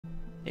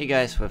Hey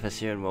guys, WevHez's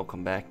here and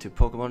welcome back to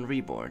Pokemon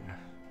Reborn.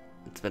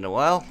 It's been a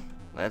while.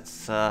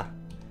 Let's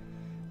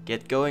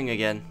get going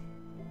again.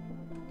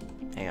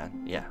 Hang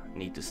on, yeah,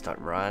 need to start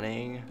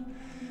running.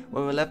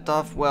 When we left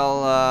off,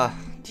 well,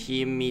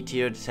 Team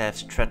Meteor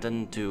has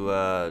threatened to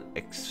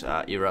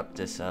erupt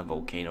this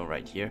volcano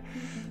right here.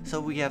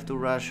 So we have to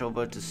rush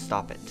over to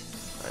stop it.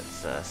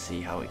 Let's see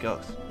how it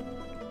goes.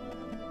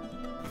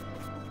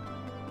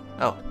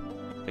 Oh,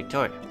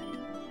 Victoria.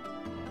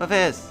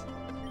 WevHez's!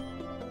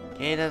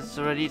 Kate has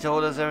already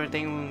told us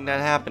everything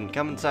that happened.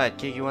 Come inside.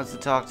 Kiki wants to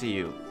talk to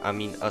you. I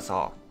mean, us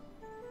all.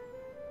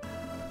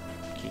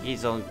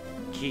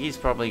 Kiki's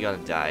probably gonna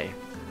die.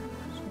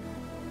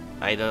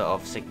 Either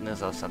of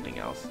sickness or something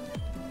else.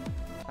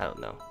 I don't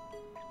know.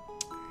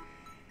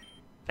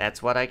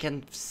 That's what I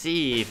can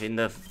see in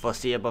the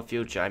foreseeable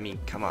future. I mean,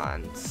 come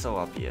on. It's so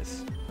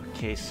obvious.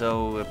 Okay,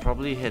 so we're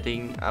probably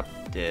heading up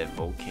the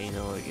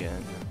volcano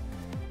again.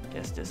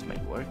 Guess this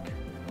might work.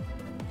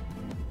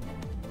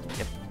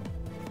 Yep.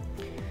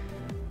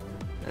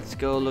 Let's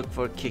go look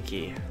for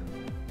Kiki.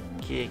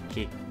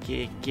 Kiki.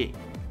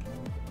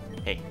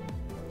 Hey.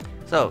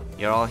 So,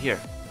 you're all here.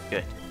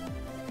 Good.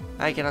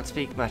 I cannot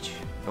speak much,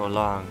 nor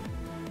long.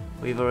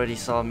 We've already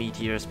saw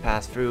meteors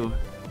pass through,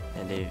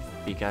 and they've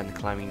begun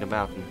climbing the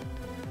mountain.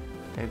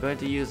 They're going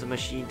to use a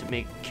machine to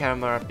make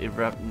Karma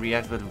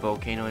react with the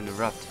volcano and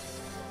erupt.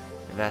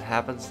 If that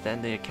happens,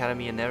 then the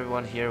Academy and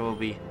everyone here will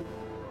be...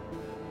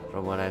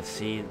 From what I've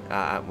seen,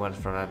 from what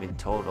I've been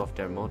told of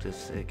their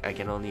motives, I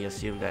can only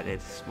assume that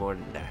it's more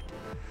than that.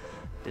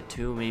 The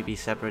two may be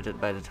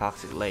separated by the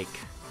toxic lake,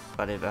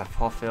 but if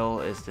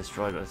Apophil is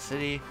destroyed by the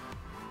city,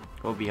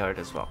 we'll be hurt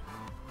as well.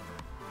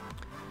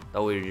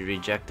 Though we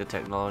reject the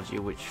technology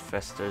which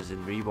festers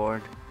in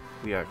Reborn,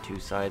 we are two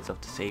sides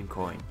of the same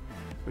coin.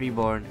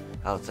 Reborn,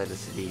 outside the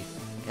city,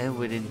 and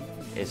within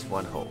is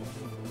one whole.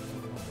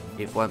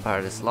 If one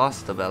part is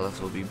lost, the balance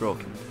will be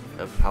broken.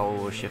 The power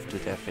will shift to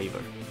their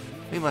favor.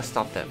 We must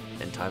stop them,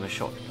 and time is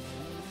short.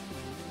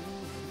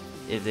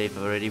 If they've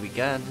already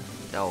begun,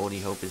 our only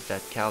hope is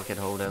that Cal can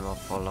hold them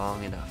off for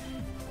long enough.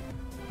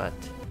 But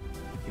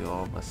you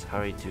all must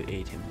hurry to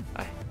aid him.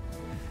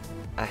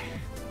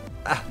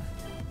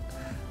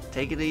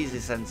 Take it easy,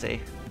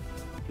 Sensei.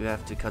 You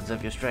have to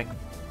conserve your strength.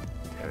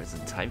 There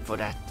isn't time for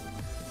that.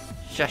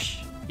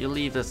 Shush! You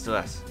leave this to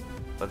us.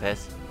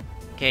 WevHez.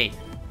 Kane,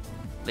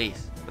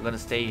 please. We're gonna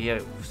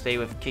stay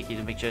with Kiki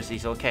to make sure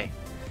she's okay.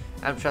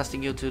 I'm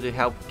trusting you to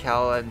help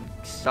Cal and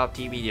stop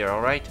Team Meteor,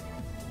 alright?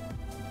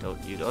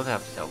 You don't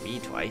have to tell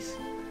me twice.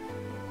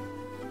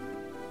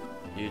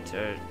 You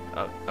turn...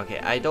 Oh, okay,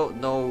 I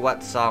don't know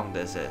what song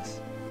this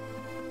is.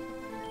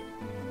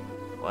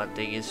 One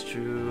thing is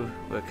true,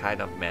 we're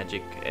kind of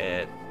magic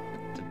at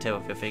the tip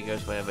of your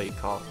fingers whenever you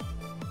call.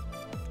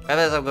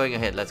 As I'm going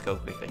ahead, let's go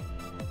quickly.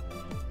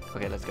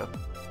 Okay, let's go.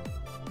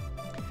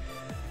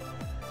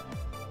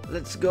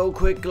 Let's go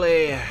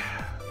quickly.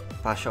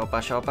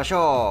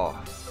 Pasho.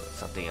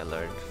 Something I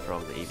learned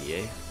from the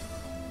ABA.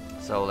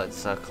 So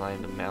let's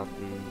climb the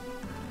mountain.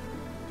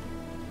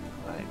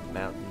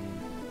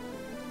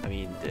 I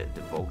mean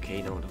the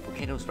volcano. The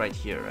volcano's right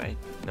here, right?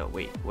 No,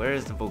 wait. Where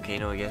is the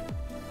volcano again?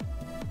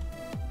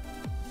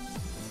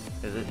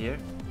 Is it here?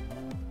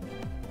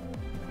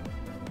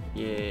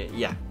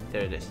 Yeah,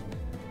 there it is.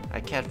 I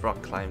can't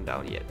rock climb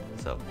down yet.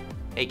 So,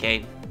 hey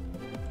Kane.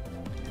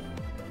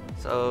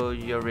 So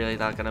you're really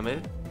not gonna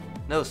move?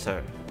 No,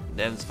 sir.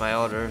 Them's my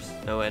orders.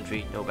 No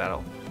entry, no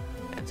battle.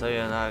 And so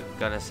you're not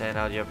gonna send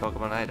out your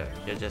Pokemon either.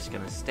 You're just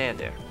gonna stand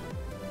there.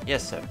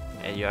 Yes, sir.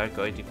 And you are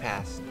going to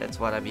pass. That's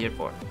what I'm here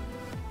for.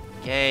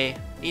 Okay,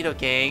 Nido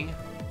King.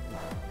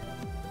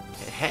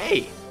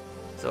 Hey!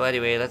 So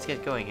anyway, let's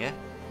get going, yeah?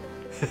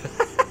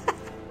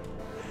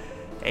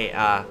 Hey,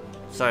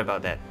 sorry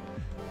about that.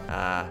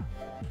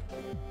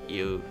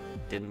 You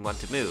didn't want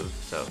to move,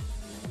 so...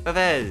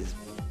 WevHez!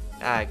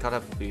 I caught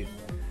up with you.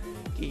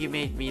 Kiki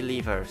made me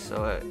leave her,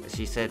 so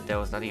she said there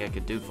was nothing I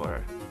could do for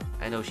her.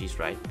 I know she's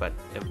right, but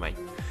never mind.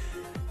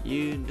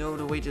 You know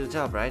the way to the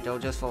top, right? I'll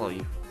just follow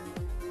you.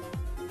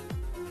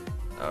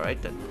 Alright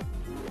then.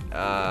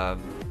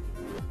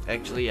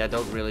 Actually, I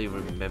don't really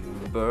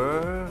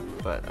remember,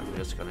 but I'm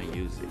just gonna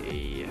use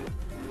a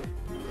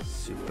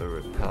super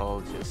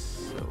repel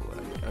just so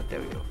oh,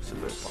 there we go.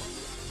 Super repel.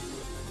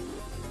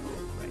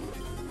 Right.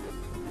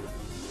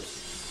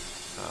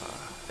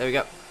 There we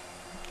go.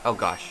 Oh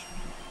gosh.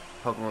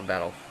 Pokemon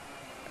battle.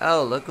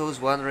 Oh, look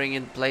who's wandering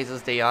in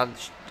places they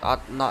ought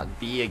not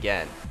be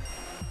again.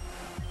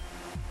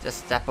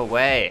 Just step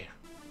away.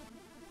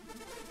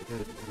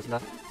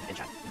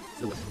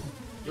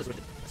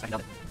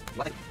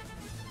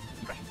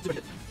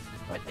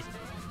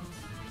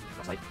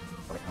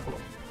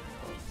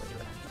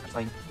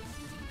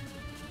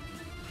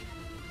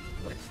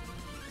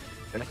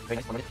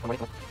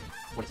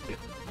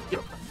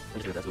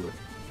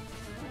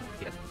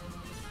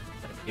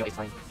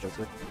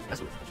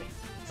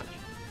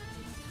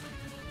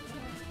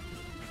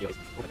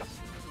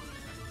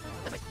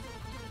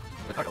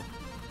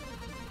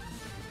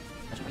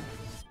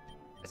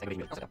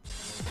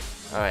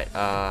 Alright,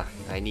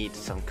 I need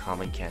some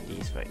common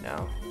candies right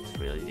now. It's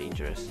really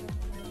dangerous.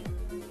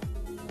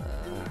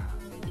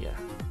 Yeah.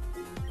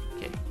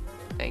 Okay.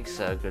 Thanks,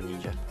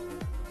 Greninja.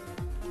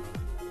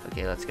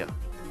 Okay, let's go.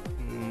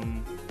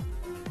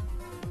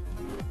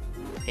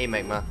 Hey,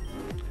 Magma.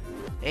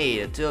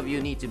 Hey, the two of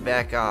you need to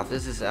back off.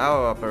 This is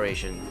our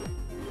operation.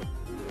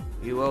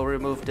 We will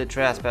remove the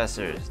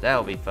trespassers.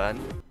 That'll be fun.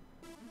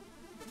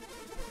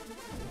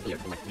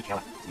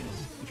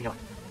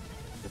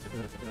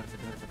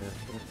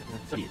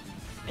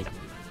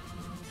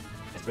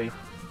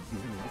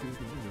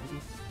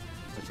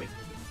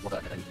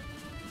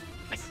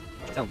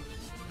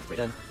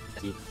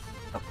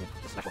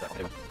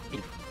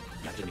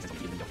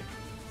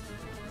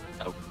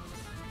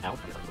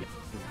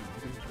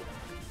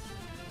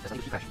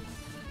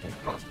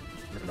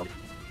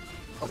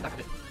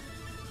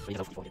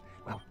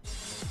 Wow.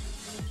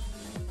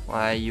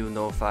 Why you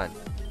no fun?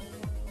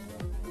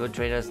 Good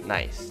trainers,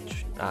 nice.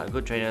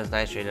 Good trainers,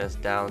 nice trainers,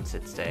 down,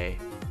 sit, stay.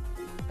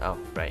 Oh,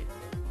 right.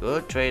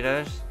 Good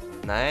trainers,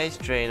 nice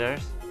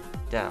trainers,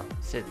 down,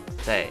 sit,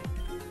 stay.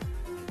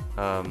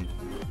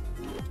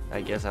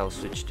 I guess I'll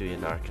switch to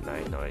an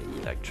Arcanine or an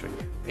Electric.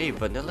 Hey,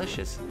 Vanillish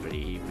is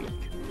pretty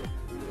weak.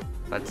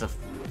 That's a...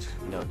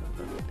 No.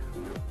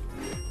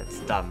 That's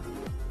dumb.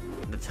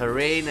 The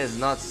terrain is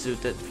not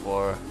suited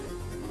for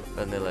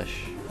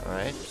Vanillish,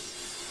 alright?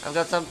 I've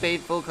got some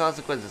painful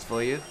consequences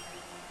for you.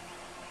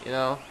 You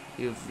know,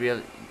 you've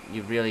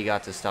really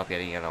got to stop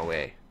getting in our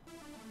way.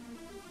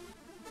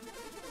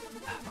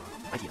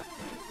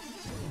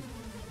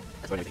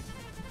 That's what everything.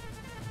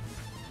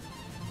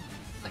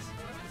 Nice.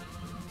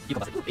 You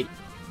got it. 80.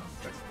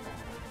 Sure.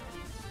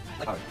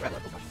 Like our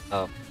Graveler,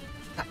 oh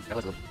gosh.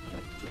 Graveler's a little.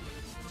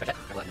 Stretch that.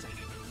 Graveler in this range.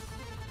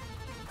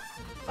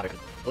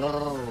 Oh,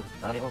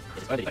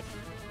 it's going to be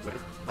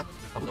what?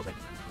 Oh, no, right.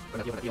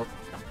 We're going to deal.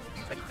 No.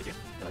 Right here.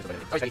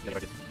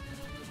 Sorry.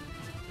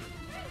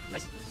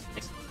 Nice.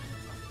 Nice.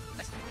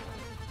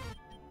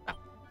 Wow.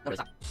 No,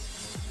 stop.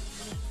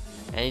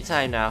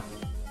 Anytime now.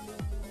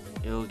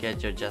 You'll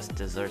get your just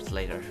desserts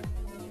later.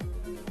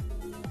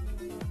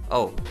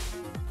 Oh.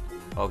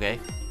 Okay.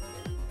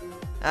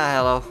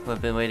 Hello.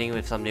 We've been waiting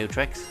with some new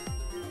tricks.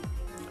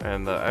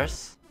 Remember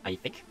Earth? I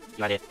think.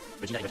 You are it.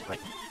 Regina, you're right.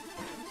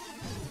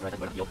 Right,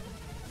 that's what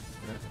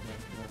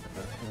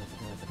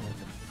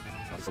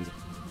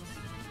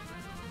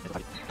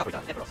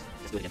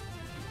Let's do it again.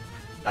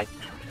 Die.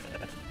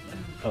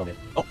 Oh man.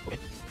 Oh, okay.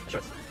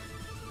 Sure.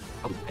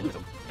 Oh, I do it.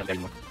 Can't very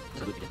more.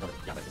 Just do it again.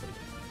 Yeah, that's it.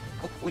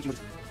 Oh, wait, you.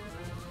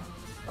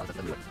 Oh, that's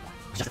it.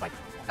 Justified.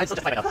 I'm so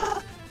justified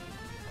now.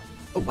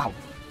 Oh, wow.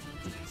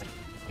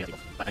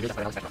 But I'm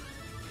justified now.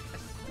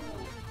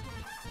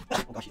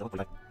 Oh gosh, he's over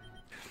 45.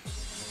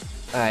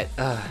 Alright,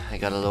 I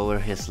gotta lower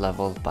his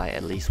level by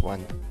at least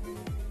 1.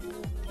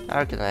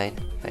 Arcanine,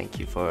 thank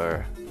you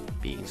for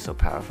being so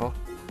powerful.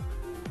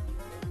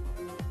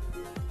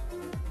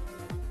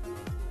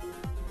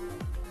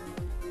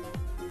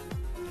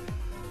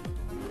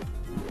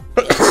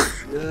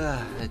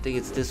 I think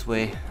it's this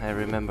way, I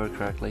remember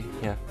correctly,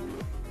 yeah.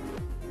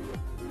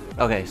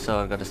 Okay, so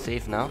I'm gonna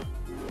save now,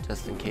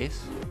 just in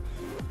case.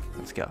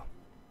 Let's go.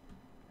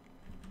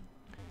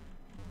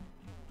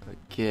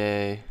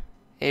 Okay.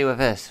 Hey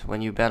WevHez's,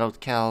 when you battled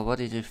Cal, what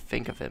did you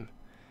think of him?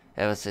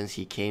 Ever since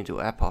he came to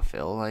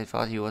Apophil, I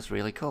thought he was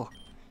really cool.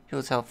 He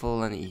was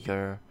helpful and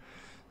eager.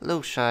 A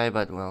little shy,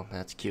 but well,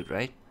 that's cute,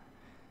 right?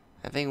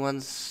 I think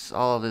once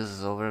all of this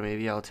is over,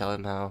 maybe I'll tell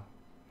him how.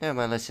 Never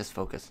mind, let's just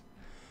focus.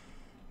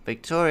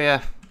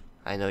 Victoria,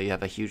 I know you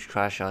have a huge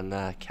crush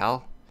on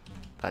Cal,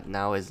 but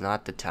now is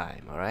not the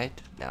time,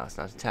 alright? Now it's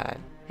not the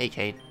time. Hey,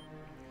 Kate.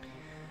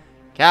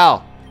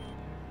 Cal!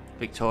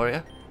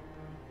 Victoria?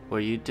 Were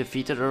you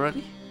defeated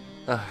already?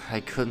 I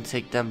couldn't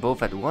take them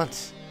both at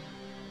once.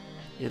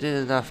 You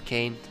did enough,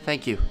 Kane.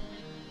 Thank you.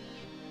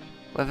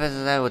 WevHez's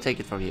and I will take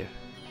it from here.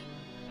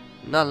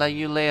 Not letting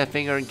you lay a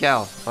finger on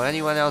Cal or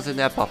anyone else in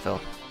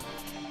Apophil.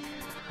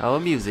 How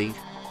amusing.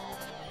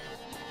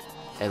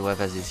 And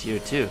WevHez's is here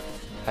too.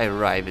 I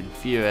arrive in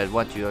fear at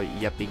what your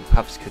yapping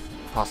pups could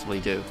possibly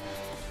do.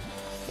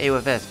 Hey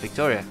WevHez's,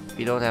 Victoria,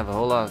 we don't have a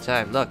whole lot of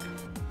time. Look.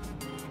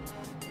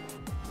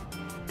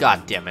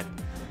 God damn it.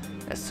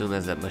 As soon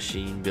as that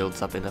machine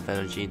builds up enough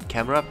energy in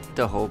camera,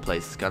 the whole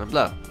place is gonna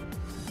blow.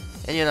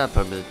 And you're not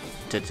permitted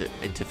to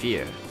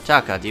interfere.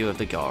 Taka, deal with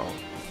the girl.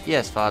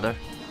 Yes, father.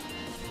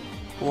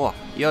 Whoa,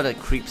 you're that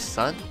creep's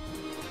son?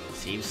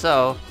 Seems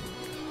so.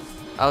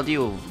 I'll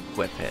deal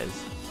with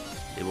WevHez's.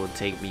 It won't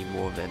take me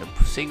more than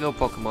a single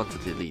Pokemon to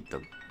delete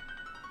them.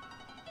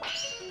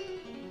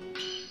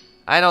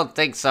 I don't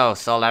think so,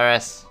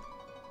 Solaris.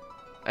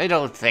 I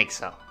don't think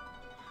so.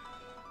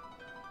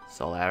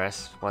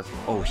 Solaris, what?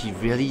 Oh, he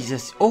really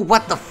just... Oh,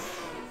 what the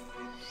f...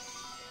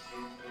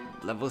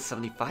 Level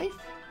 75?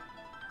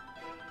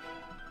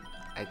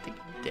 I think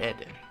I'm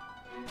dead.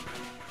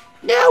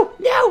 No!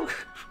 No!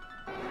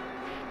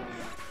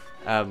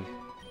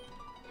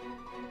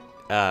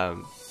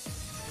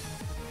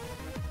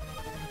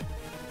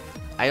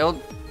 I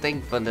don't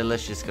think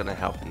Vanillish is gonna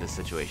help in this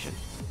situation.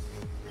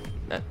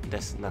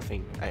 There's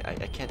nothing. I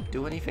can't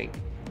do anything.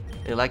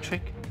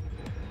 Electric?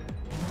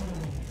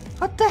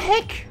 What the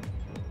heck?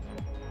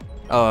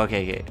 Oh,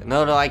 okay.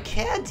 No, I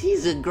can't.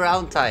 He's a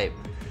ground type.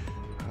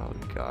 Oh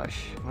gosh,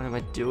 what am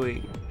I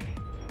doing?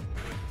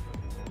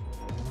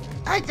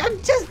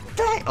 I'm just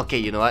dying. Okay,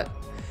 you know what?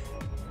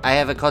 I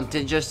have a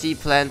contingency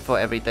plan for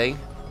everything,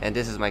 and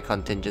this is my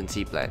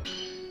contingency plan.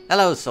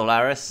 Hello,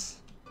 Solaris.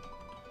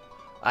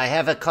 I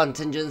have a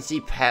contingency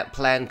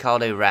plan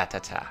called a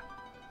Ratata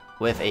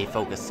with a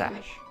focus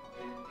sash.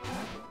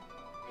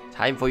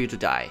 Time for you to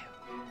die.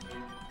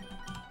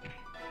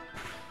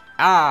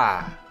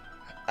 Ah!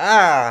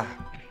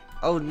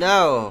 Oh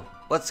no!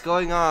 What's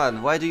going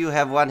on? Why do you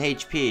have 1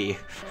 HP?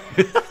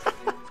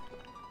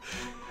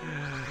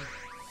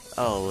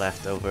 Oh,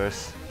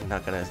 leftovers.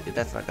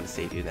 That's not gonna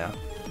save you now.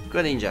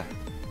 Good ninja.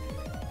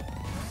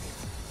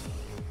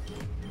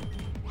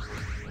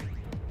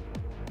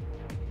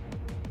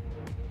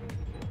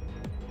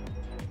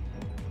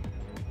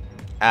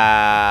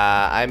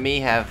 I may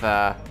have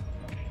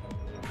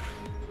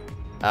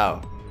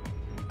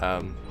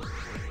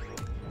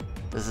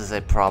this is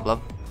a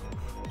problem.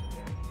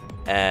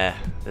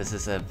 This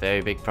is a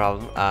very big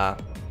problem.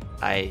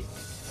 I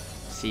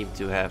seem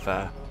to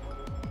have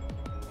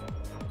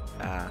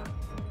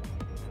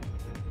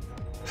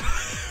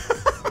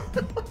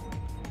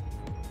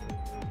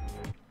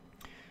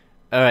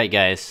Alright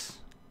guys,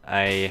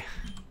 I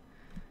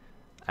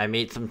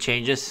made some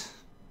changes.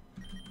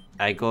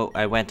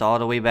 I went all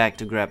the way back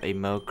to grab a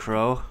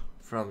Murkrow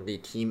from the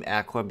Team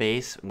Aqua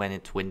base when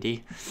it's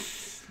windy.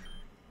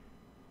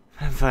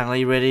 I'm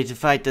finally ready to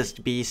fight this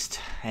beast,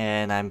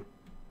 and I'm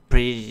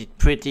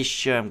pretty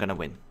sure I'm gonna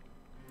win.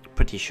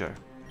 Pretty sure.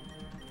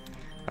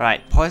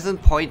 Alright, Poison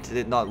Point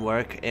did not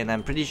work, and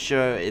I'm pretty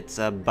sure it's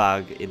a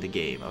bug in the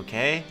game,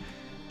 okay?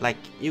 Like,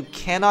 you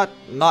cannot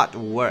not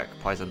work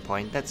Poison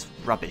Point. That's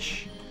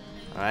rubbish.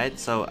 Alright,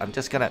 so I'm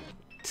just gonna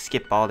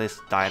skip all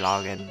this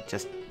dialogue and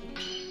just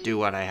do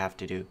what I have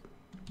to do.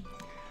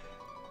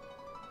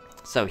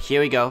 So here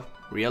we go.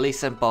 Really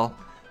simple.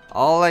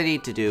 All I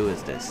need to do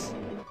is this.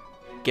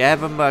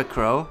 Grab a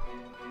Murkrow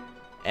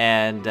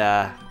and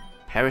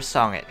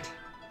Parasong it.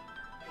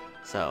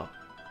 So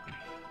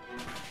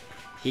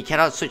he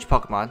cannot switch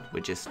Pokemon,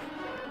 which is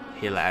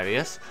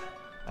hilarious.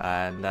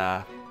 And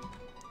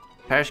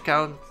Perish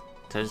Count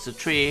turns to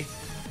 3.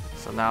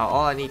 So now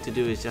all I need to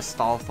do is just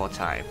stall for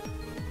time.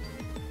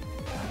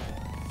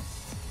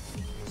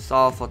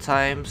 Stall for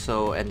time,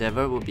 so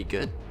Endeavor will be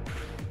good.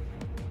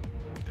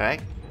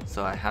 Correct?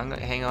 So I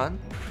hang on.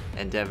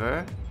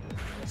 Endeavor.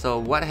 So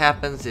what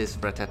happens is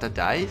Rattata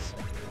dies.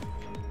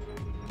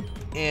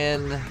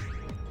 And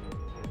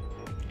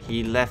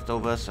he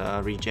leftovers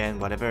regen,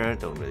 whatever,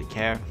 don't really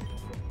care.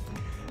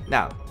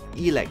 Now,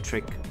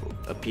 Electric will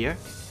appear.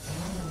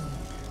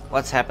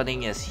 What's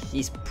happening is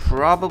he's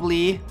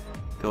probably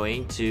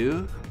going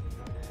to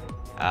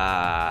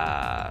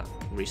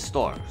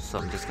restore. So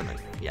I'm just gonna,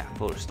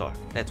 full restore.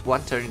 That's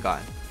 1 turn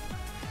gone.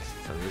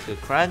 So I'm just gonna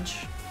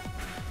crunch.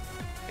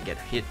 I get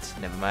hit,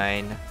 never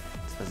mind.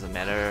 This doesn't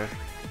matter.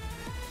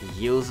 He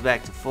heals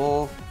back to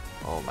full.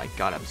 Oh my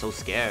god, I'm so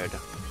scared.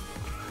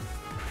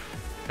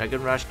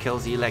 Dragon Rush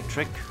kills the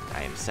Electric.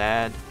 I am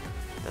sad.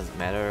 Doesn't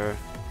matter.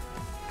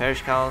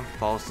 Perish Count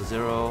falls to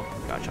 0.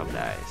 Garchomp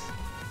dies.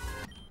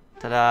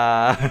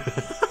 Ta-da!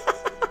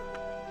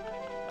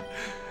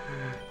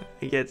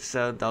 He gets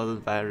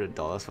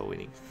 $7,500 for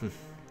winning.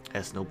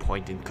 There's no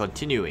point in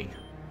continuing.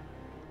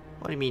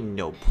 What do you mean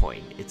no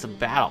point? It's a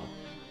battle.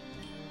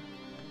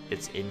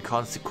 It's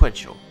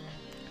inconsequential.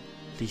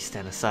 Please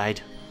stand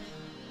aside.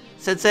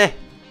 Sensei!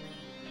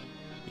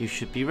 You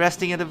should be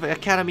resting at the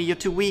academy, you're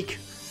too weak.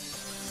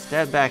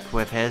 Stand back,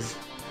 WevHez's.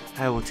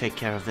 I will take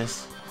care of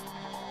this.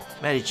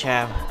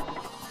 Medicham,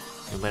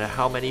 no matter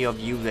how many of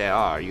you there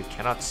are, you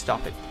cannot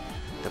stop it.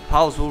 The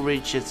pulse will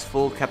reach its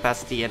full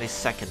capacity any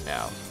second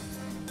now.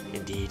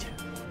 Indeed.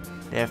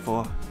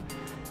 Therefore,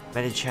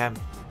 Medicham,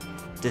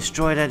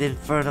 destroy that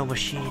infernal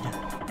machine.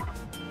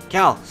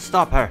 Cal,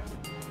 stop her.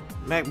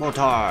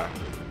 Magmotar.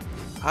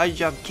 High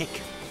jump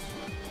kick.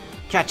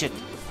 Catch it.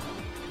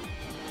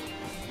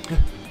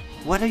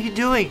 What are you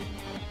doing?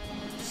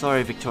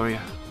 Sorry,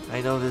 Victoria.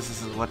 I know this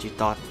isn't what you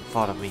thought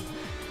of me.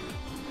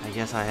 I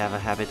guess I have a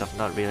habit of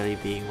not really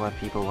being what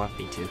people want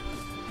me to.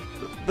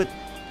 But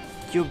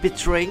you're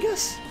betraying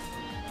us?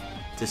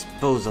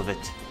 Dispose of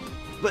it.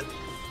 But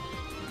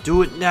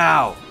do it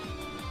now.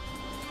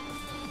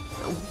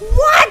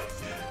 What?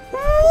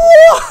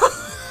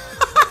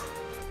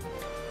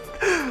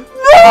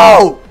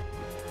 No!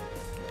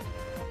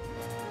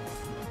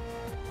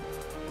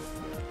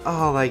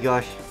 Oh my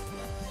gosh.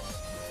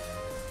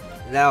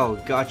 Now,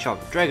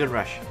 Garchomp, Dragon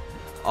Rush.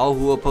 All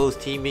who oppose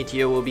Team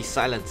Meteor will be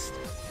silenced.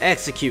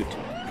 Execute.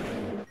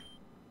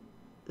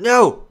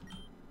 No!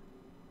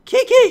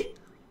 Kiki!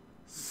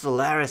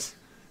 Solaris,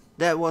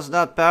 that was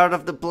not part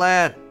of the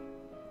plan.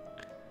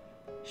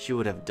 She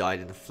would have died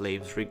in the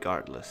flames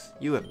regardless.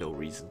 You have no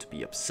reason to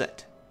be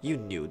upset. You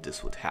knew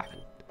this would happen.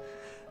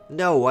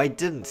 No, I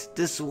didn't.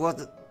 This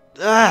wasn't...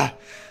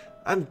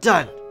 I'm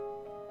done.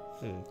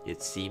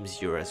 It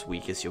seems you're as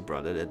weak as your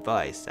brother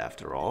advised,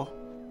 after all.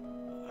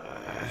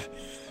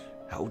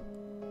 How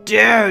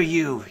dare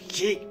you!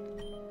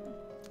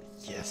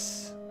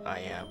 Yes, I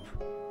am.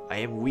 I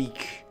am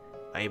weak.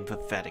 I am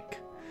pathetic.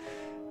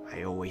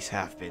 I always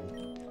have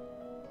been.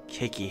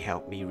 Kiki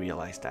helped me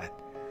realize that,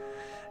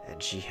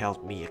 and she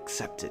helped me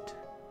accept it.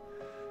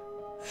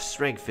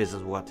 Strength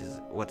isn't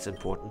what's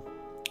important,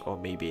 or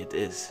maybe it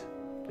is.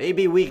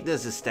 Maybe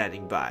weakness is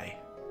standing by,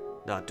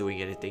 not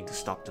doing anything to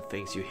stop the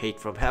things you hate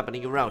from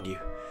happening around you.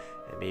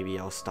 And maybe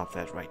I'll stop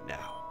that right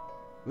now.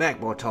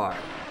 Magmortar,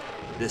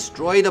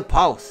 destroy the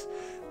pulse.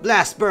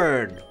 Blast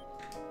burn.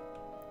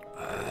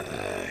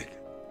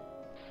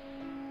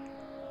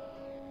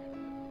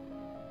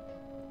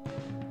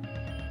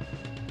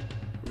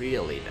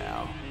 Really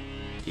now?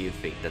 Do you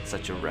think that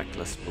such a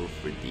reckless move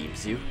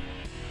redeems you?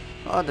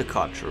 On the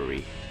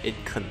contrary, it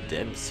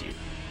condemns you.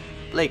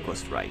 Blake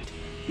was right.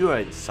 You are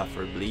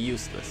insufferably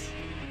useless.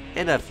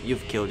 And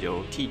you've killed your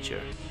own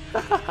teacher.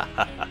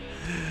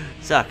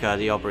 Saka,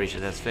 the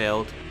operation has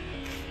failed.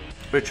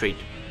 Retreat.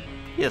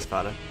 Yes,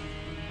 father.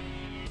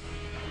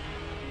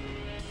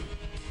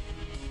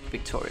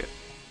 Victoria,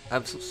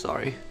 I'm so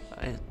sorry.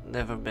 I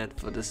never meant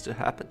for this to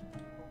happen.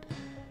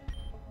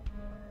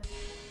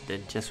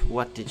 Then just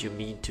what did you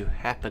mean to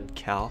happen,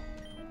 Cal?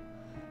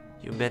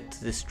 You meant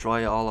to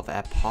destroy all of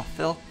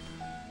Apophil?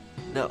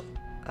 No,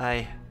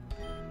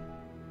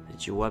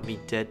 Did you want me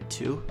dead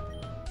too?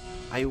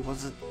 I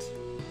wasn't...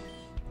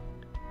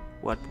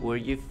 What were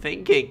you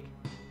thinking?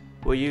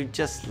 Were you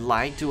just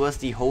lying to us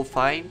the whole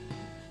time?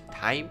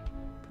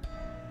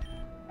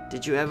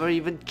 Did you ever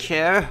even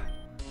care?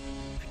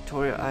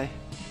 Victoria,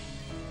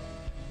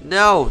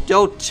 No,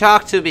 don't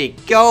talk to me!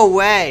 Go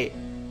away!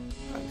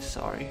 I'm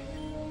sorry.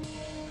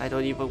 I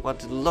don't even want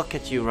to look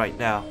at you right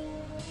now.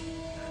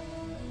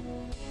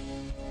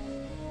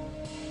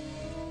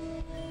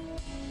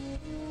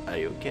 Are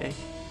you okay?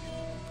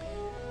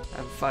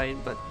 I'm fine,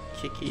 but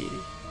Kiki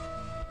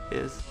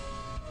is...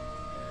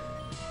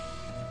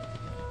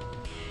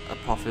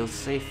 Apophil's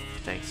safe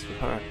thanks to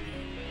her.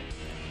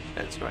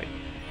 That's right.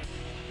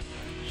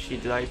 She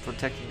died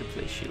protecting the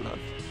place she loved.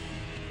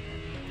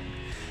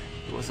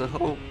 It was a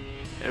home.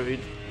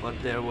 Everyone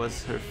there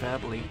was her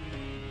family.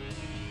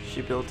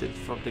 She built it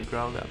from the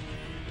ground up.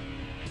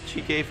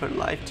 She gave her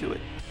life to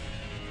it.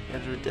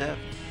 And her death.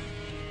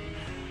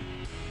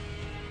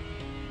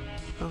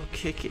 Oh,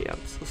 Kiki,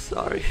 I'm so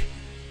sorry.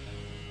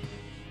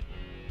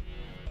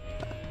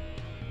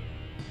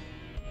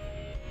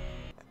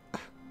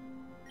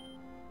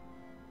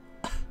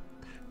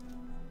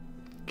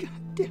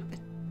 God damn it.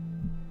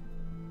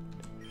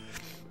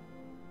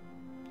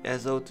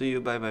 As owed to you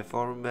by my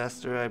former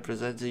master, I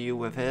present to you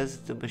WevHez's,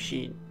 the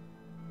machine.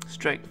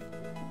 Strength.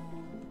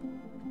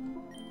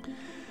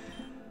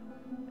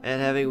 And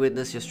having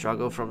witnessed your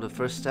struggle from the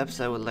first steps,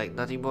 I would like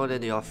nothing more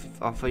than to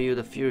offer you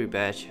the Fury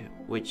Badge,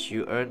 which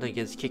you earned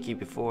against Kiki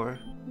before.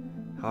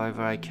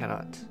 However, I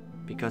cannot,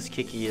 because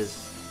Kiki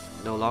is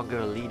no longer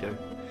a leader.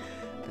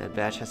 That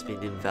badge has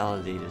been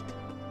invalidated.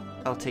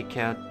 I'll take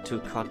care to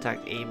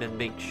contact AIM and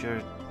make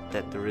sure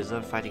that the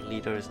reserve fighting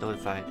leader is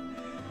notified.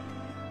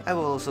 I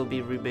will also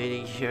be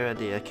remaining here at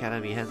the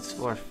Academy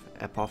henceforth.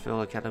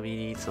 Apophil Academy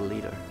needs a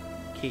leader.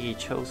 Kiki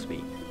chose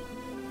me.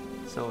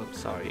 So I'm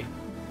sorry,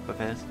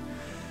 WevHez.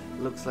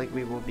 Looks like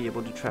we won't be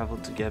able to travel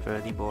together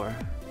anymore.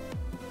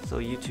 So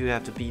you two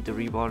have to beat the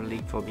Reborn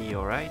League for me,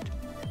 alright?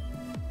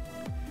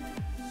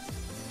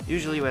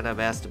 Usually when I'm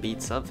asked to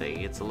beat something,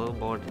 it's a little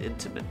more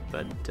intimate,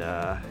 but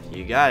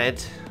you got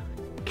it.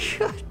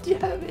 God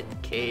damn it,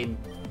 Kane.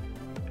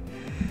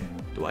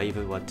 Do I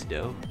even want to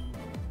know?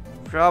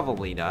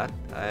 Probably not.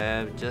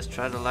 I'm just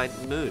trying to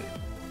lighten the mood.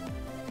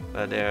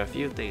 But there are a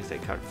few things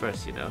that come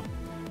first, you know.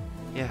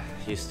 Yeah,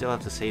 you still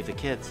have to save the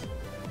kids.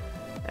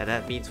 And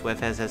that means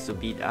WevHez has to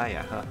beat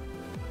Aya, huh?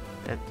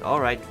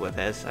 Alright,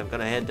 WevHez, I'm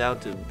gonna head down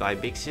to my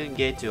Bixian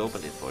Gate to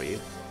open it for you.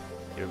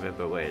 You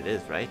remember where it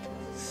is, right?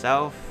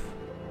 South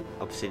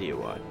Obsidian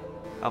One.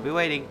 I'll be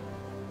waiting.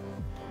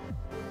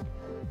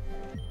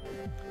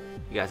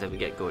 You guys have to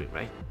get going,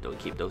 right? Don't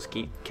keep those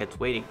cats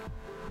waiting.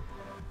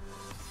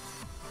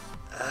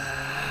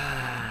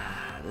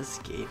 This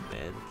game,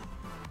 man.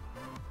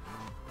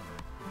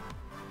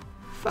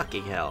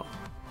 Fucking hell.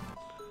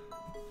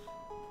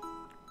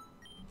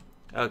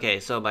 Okay,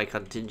 so my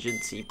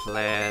contingency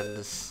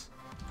plans.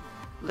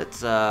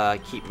 Let's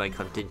keep my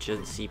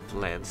contingency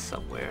plans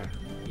somewhere.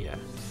 Yeah.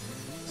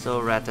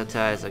 So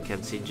Ratata is a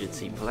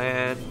contingency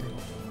plan.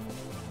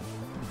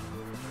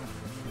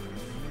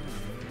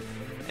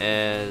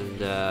 And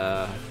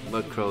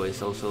Murkrow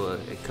is also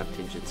a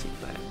contingency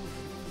plan.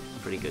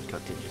 Pretty good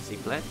contingency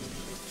plan.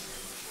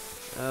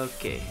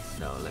 Okay,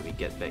 now let me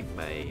get back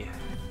my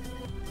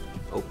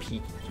OP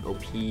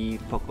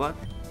Pokemon.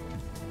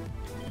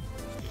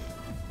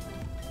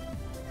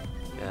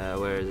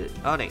 Where is it?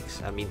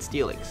 Onyx, I mean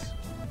Steelix.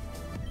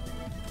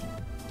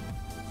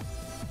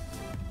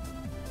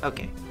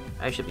 Okay,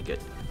 I should be good.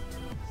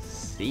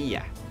 See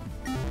ya.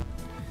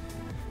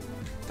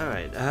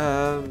 Alright,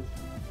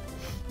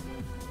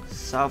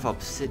 South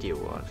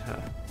Obsidian One,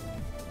 huh?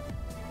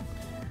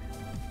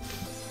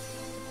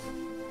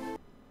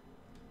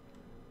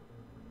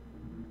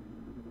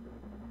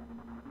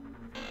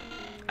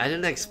 I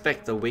didn't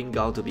expect the wing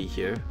gull to be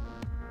here.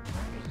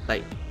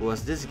 Like,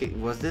 was this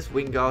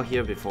wing gull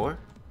here before?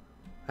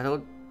 I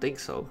don't think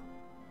so.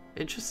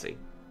 Interesting.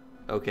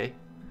 Okay.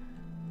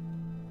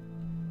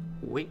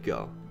 Wing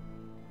gull.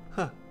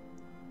 Huh.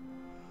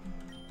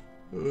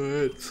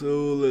 Alright,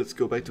 so let's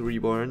go back to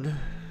Reborn.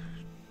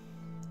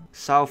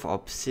 South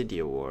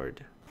Obsidian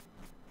Ward.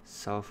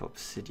 South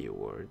Obsidian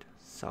Ward.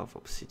 South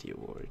Obsidian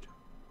Ward.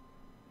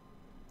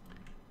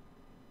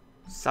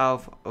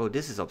 South. Oh,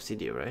 this is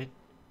Obsidian, right?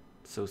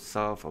 So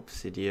South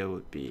Obsidian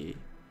would be.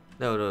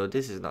 No,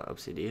 this is not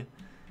Obsidian.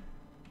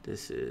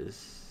 This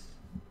is.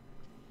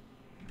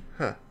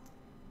 Huh.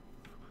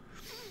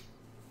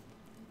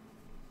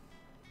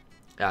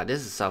 Yeah,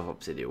 this is South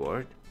Obsidian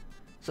Ward.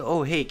 So,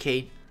 oh, hey,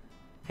 Kate.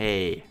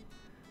 Hey.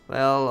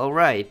 Well,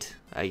 alright.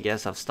 I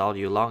guess I've stalled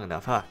you long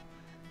enough, huh?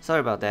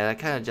 Sorry about that. I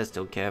kinda just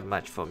don't care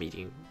much for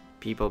meeting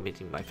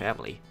my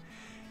family.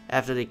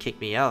 After they kicked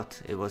me out,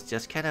 it was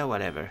just kinda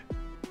whatever.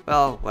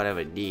 Well,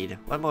 whatever indeed.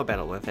 One more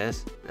battle with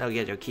this. I'll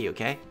get your key,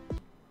 okay?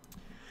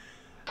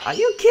 Are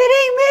you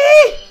kidding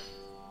me?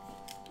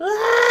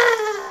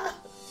 Ah!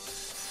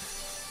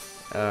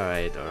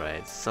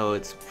 Alright. So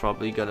it's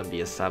probably gonna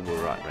be a Sabu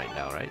rod right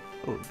now, right?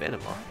 Oh,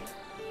 Venomoth.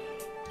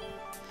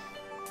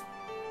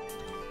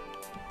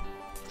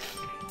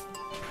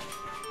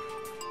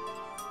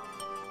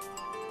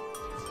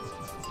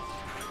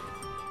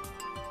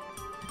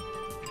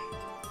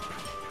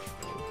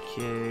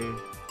 Okay.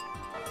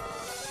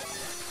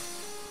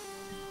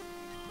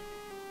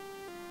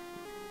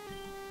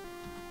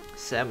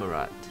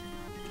 Samurai.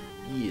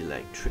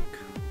 Electric.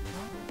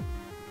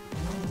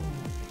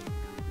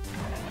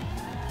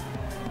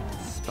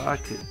 Spark.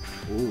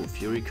 Ooh,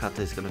 Fury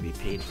Cutter is gonna be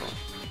painful.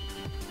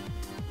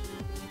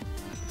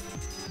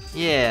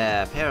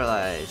 Yeah,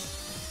 paralyzed.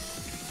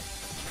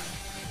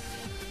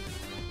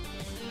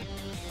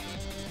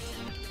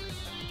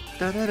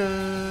 Da da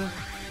da.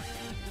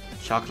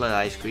 Chocolate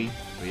ice cream,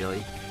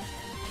 really?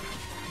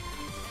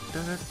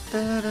 Da da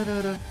da da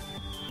da da.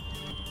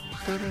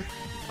 Da da.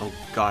 Oh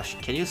gosh,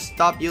 can you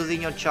stop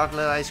using your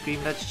chocolate ice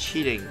cream? That's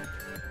cheating.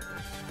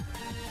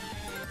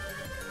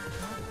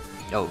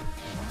 Oh,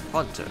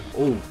 Hunter.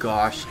 Oh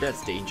gosh,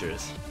 that's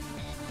dangerous.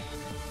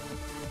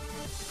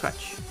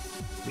 Crutch.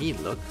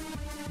 Mean look.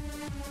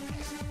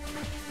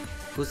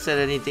 Who said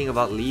anything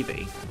about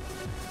leaving?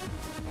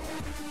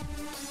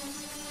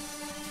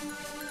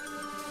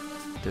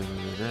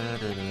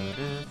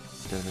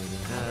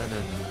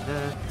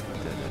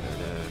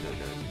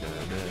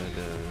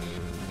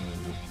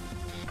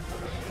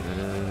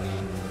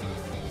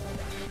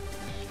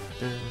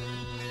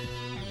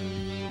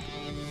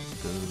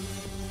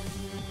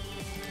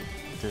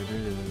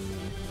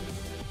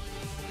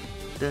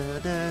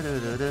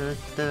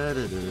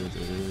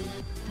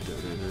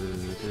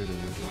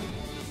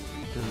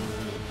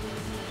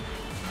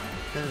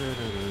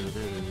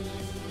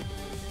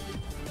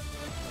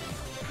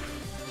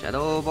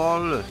 Shadow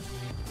Ball.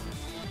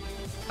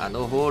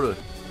 No hole.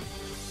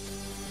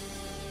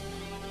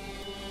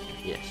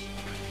 Yes.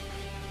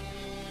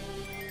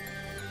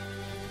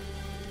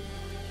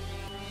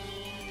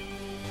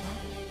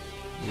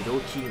 Middle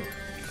King.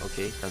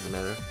 Okay, doesn't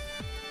matter.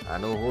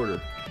 No hole.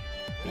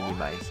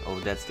 Minimize. Oh,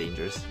 that's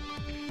dangerous.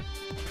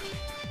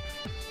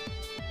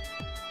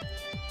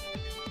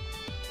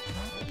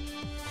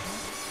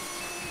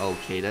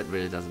 Okay, that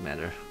really doesn't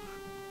matter.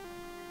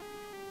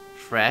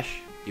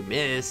 Fresh, you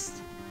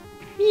missed.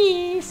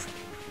 Missed.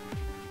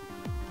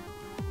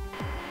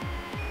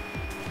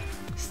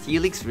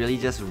 Steelix really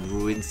just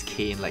ruins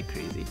Kane like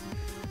crazy.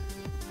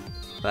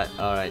 But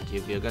alright,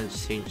 if you're gonna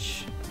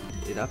change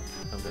it up,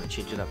 I'm gonna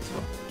change it up as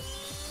well.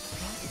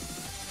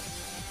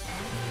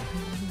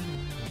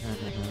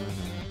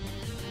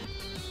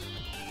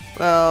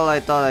 Well, I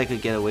thought I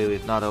could get away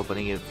with not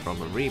opening it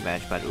from a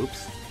rematch, but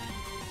oops.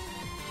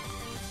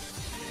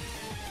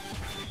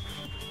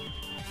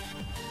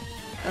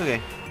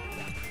 Okay.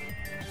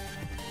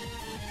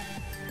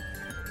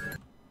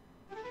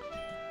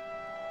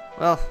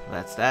 Well,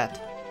 that's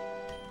that.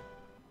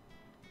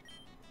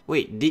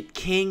 Wait, did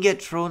Kane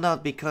get thrown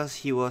out because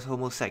he was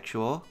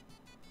homosexual?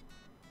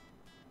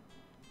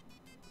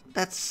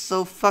 That's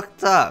so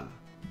fucked up.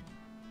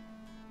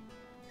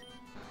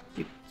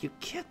 You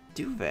can't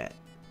do that.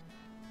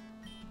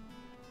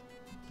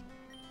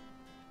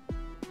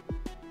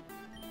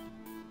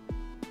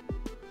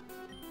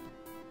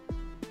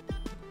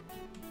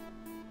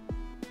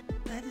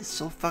 That is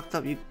so fucked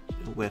up. You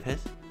WevHez?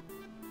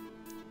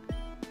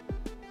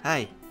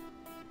 Hi.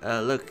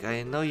 Look,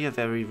 I know you have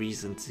every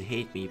reason to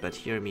hate me, but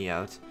hear me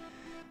out.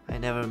 I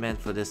never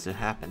meant for this to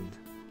happen.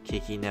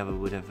 Kiki never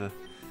would have.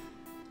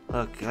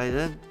 Look, I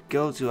didn't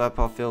go to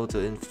Apofil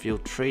to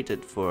infiltrate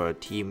it for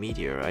Team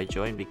Meteor. I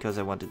joined because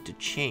I wanted to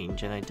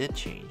change, and I did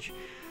change.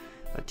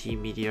 But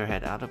Team Meteor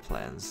had other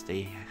plans.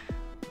 They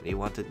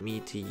wanted me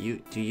to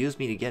use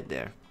me to get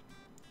there.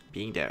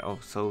 Being there. Oh,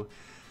 so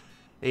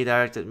they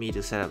directed me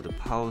to set up the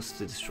post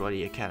to destroy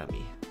the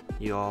academy.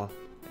 You all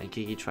and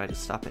Kiki tried to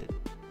stop it.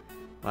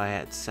 But I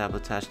had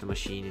sabotaged the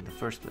machine in the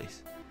first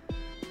place.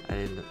 I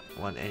didn't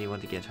want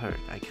anyone to get hurt.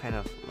 I kind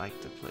of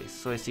liked the place,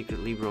 so I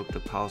secretly broke the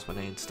pulse when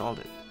I installed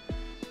it.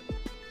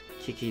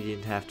 Kiki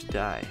didn't have to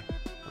die.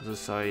 I'm so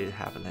sorry it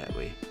happened that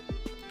way.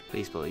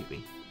 Please believe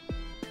me.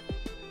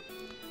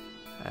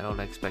 I don't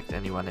expect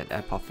anyone at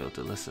Apophil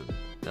to listen.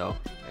 No,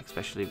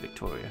 especially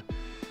Victoria.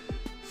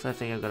 So I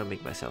think I'm gonna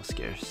make myself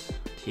scarce.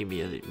 Team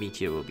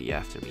Meteor will be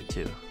after me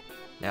too.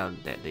 Now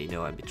that they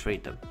know I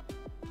betrayed them.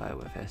 Bye,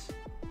 WevHez.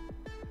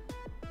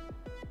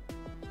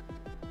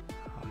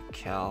 Oh,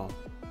 Cal.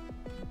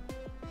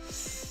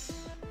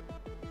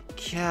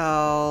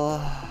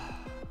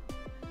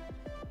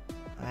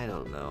 I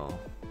don't know.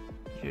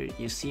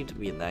 You seem to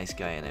be a nice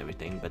guy and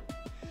everything, but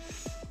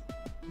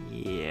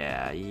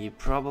yeah, you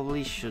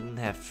probably shouldn't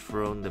have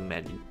thrown the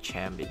magic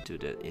champ into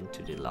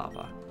the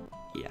lava.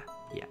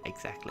 Yeah,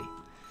 exactly.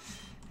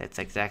 That's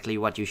exactly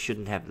what you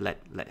shouldn't have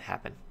let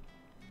happen.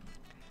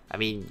 I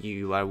mean,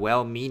 you are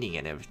well-meaning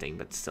and everything,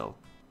 but still.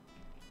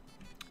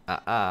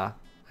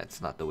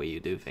 That's not the way you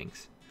do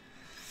things.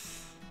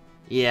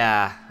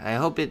 Yeah, I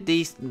hope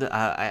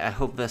I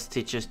hope this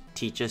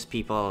teaches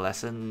people a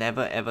lesson.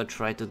 Never ever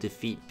try to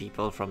defeat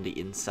people from the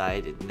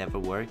inside. It never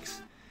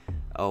works.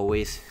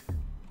 Always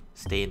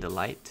stay in the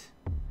light.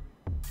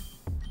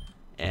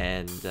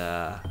 And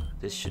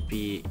this should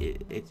be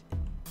it.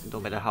 No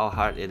matter how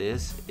hard it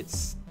is, it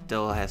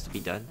still has to be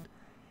done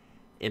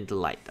in the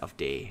light of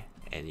day.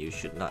 And you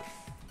should not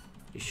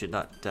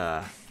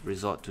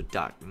resort to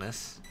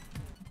darkness.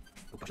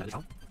 Are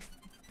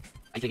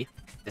you kidding me?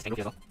 There's tango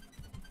here as well.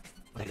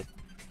 What the heck is this?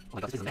 Oh my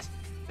god, this is a mess.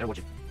 They're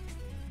watching.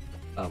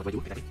 What do I do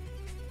exactly?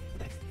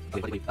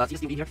 What the heck? Wait. See the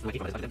steel beam here? No, I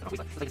can't from this. Looks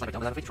like it's right down,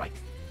 but I'm afraid to try.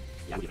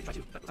 Yeah, I'm afraid to try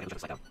too, but looks like I'm trying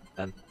to slide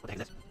down. What the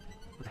heck is this?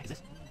 What the heck is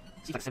this?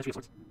 Seems like a century of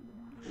swords.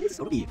 What is this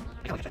gonna be?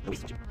 I can't like that. No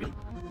waste watching. Really?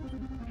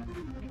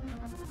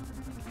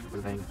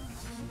 Where's the thing?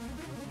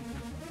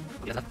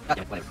 Okay, that's enough. God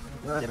damn it, whatever.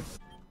 Whatever.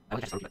 I want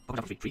to catch Sorry, but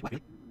Pokemon from tree. What,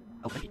 really?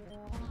 Oh, thank you.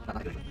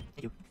 Not good.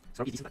 Thank you.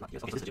 Sorry, decent, but not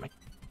yes. Okay, so this is the gym, right?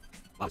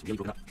 Wow, it's really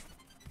broken up.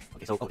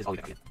 Okay, so, this is all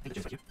you got again. I think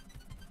the gym's right here.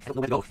 I don't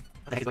know where to go.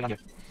 What the heck is going on here?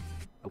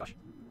 Oh gosh.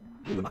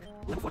 Ooh, unlock.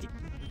 Level 40.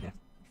 Yeah.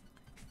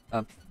 I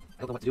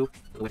don't know what to do. I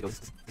don't know where to go. This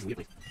is a weird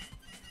place.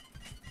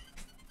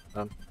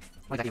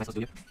 What exactly am I supposed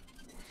to do here?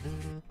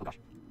 Oh gosh.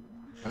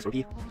 That's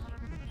Ruby.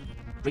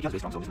 Break is really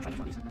strong, so I'm just gonna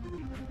try to use one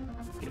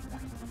of these.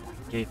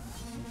 Okay.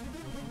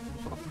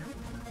 Hold on.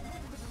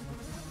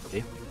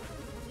 Okay.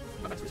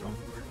 My back's really strong.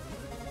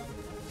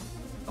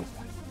 Oh.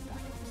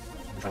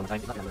 I'm gonna try one more time.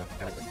 It's not gonna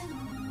paralyze this.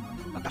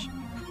 Oh gosh.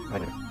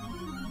 Right there.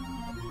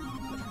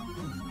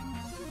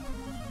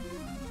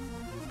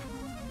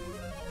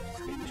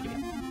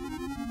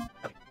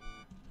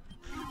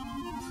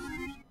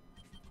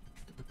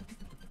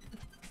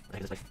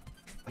 This way.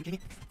 Are you kidding me?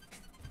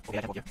 Okay,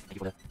 I can walk here. Thank you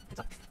for the heads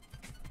up.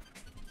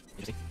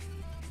 Interesting.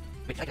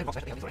 Wait, can I walk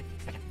special? Yeah, alright.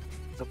 I can.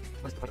 So,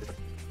 what is the point of this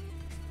place?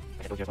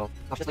 I can't go here as well.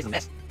 Gosh, this place is a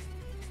mess.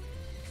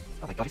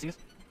 Oh my god, are you serious?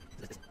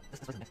 This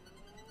place is a mess.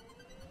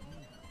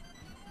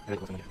 I really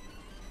don't want someone here.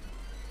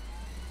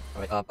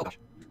 Alright, oh gosh.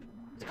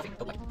 Is it nothing?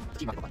 Don't like it. It's a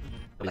team running Pokemon.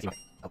 No, that's team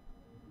running. Oh.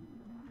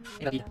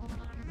 Hey, David.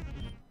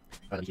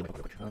 Alright, let me heal my Pokemon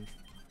real quick.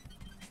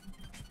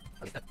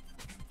 Okay, that.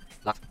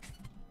 Locked.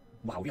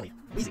 Wow, really?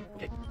 Amazing.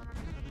 Okay.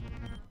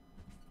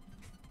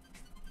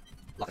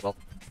 Lock as well.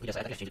 We just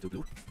I think I changed it to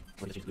blue. So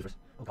let me just change to blue first.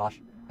 Oh gosh.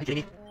 Are you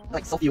kidding me?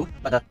 Like so few,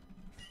 but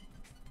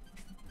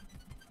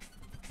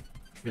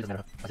really doesn't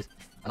matter. What's this?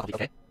 Unlock the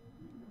okay.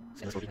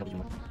 Send this over here,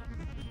 more.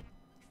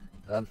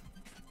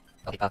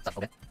 Okay, stop,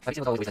 okay. My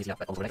was always wasting enough,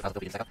 but almost went out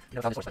of the second. You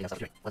never found the source by yourself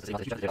during. Once the same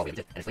future, all we did,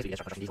 and it's basically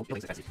construction these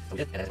buildings expensive. So we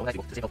did, and as long as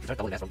we disable the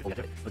double the mass before we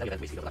enter it, was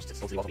that waste the last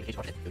so the walls communication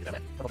part it, we did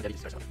that. How about the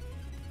start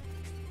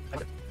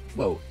something?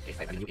 Whoa. Okay,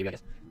 I mean new area I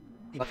guess.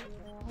 Hey, much.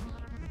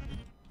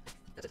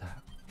 That's it.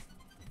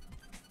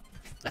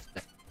 Left.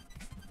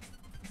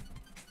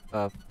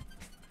 Am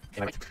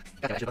I right?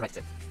 God, I should have right.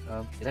 Is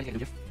there anything I can do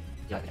here?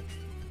 Yeah, I can. I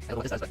don't know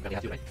what this does, but apparently I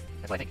have to, right?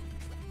 That's what I think.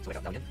 So wake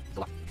up, down again. So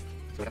lock.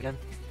 So wake up again.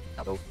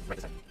 Now go right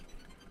this side.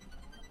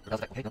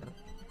 Okay, no.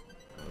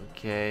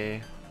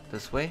 Okay,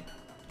 this way.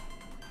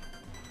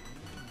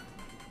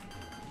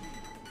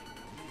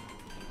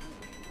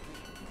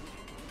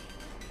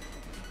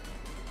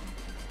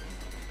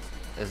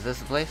 Is this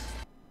the place?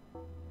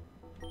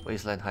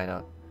 Wasteland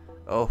hideout.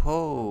 Oh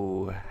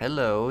ho,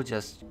 hello.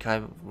 Just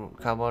come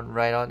on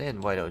right on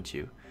in. Why don't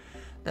you?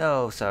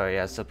 No, sorry.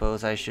 I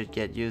suppose I should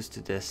get used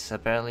to this.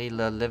 Apparently,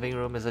 the living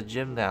room is a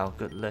gym now.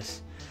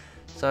 Goodness.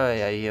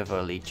 Sorry, are you here for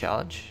a league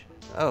challenge?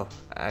 Oh,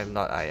 I'm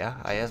not Aya.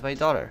 Aya's my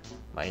daughter.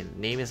 My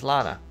name is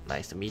Lana.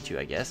 Nice to meet you,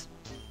 I guess.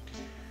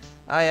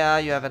 Aya,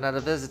 you have another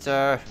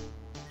visitor.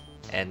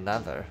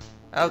 Another.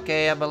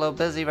 Okay, I'm a little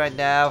busy right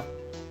now.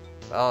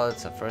 Well,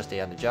 it's her first day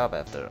on the job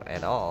after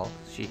and all.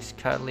 She's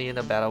currently in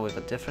a battle with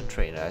a different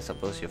trainer. I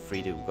suppose you're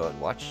free to go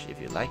and watch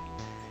if you like.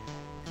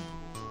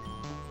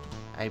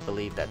 I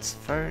believe that's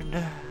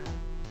Fern.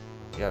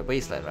 You're at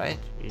Wasteland, right?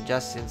 You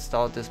just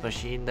installed this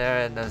machine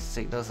there and the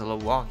signal's a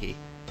little wonky.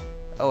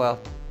 Oh well.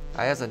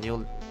 Aya's a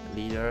new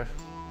leader.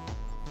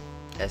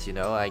 As you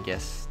know, I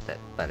guess that,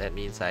 but that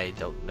means I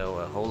don't know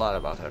a whole lot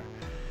about her.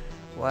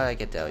 What I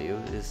can tell you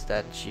is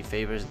that she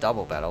favors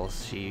double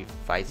battles. She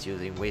fights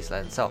using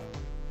Wasteland itself.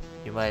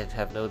 You might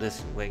have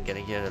noticed when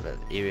getting here that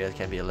areas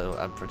can be a little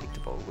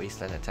unpredictable.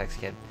 Wasteland attacks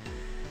can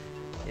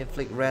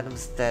inflict random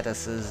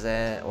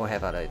statuses or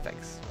have other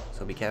effects.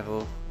 So be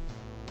careful,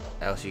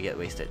 else you get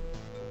wasted.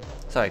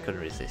 Sorry, I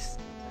couldn't resist.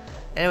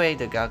 Anyway,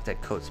 the gunk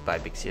that coats by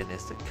Bixian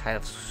is the kind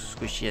of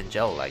squishy and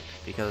gel-like.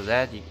 Because of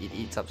that, it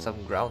eats up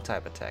some ground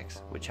type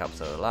attacks, which helps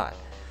her a lot.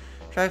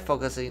 Try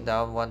focusing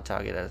down one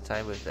target at a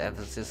time with the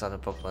emphasis on the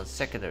Pokemon's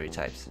secondary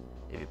types.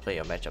 If you play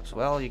your matchups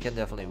well, you can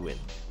definitely win.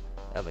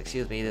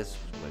 Excuse me, this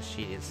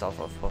machine installed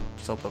for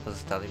sole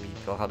purpose telling me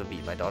how to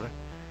beat my daughter.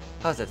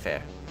 How's that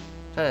fair?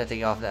 Try to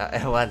think off now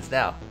at once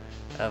now.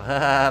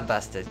 Haha,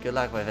 busted. Good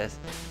luck with this.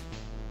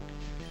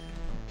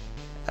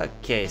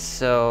 Okay,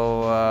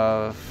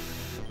 so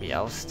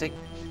Meowstick.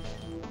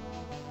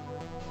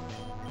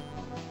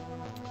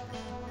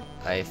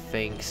 I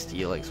think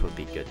Steelix would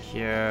be good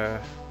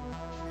here.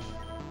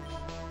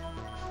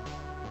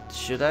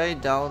 Should I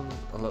down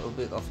a little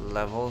bit of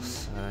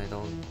levels? I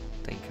don't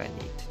think I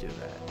need to do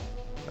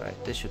that.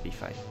 Alright, this should be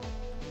fine.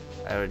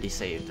 I already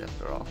saved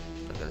after all.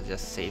 I'm gonna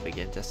just save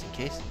again just in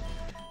case.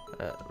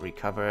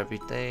 Recover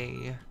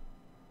everything.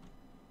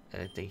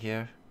 Anything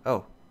here?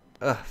 Oh.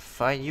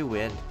 Fine, you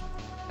win.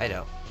 I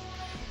know.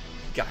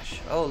 Gosh.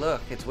 Oh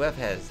look, it's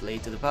WevHez's,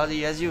 late to the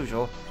party as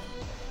usual.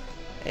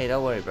 Hey,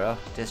 don't worry bro.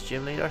 This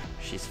gym leader,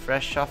 she's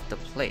fresh off the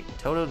plate.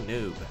 Total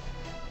noob.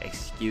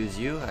 Excuse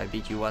you, I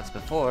beat you once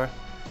before.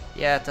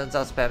 Yeah, it turns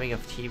out spamming a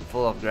team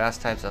full of grass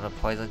types on a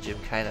poison gym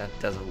kinda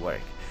doesn't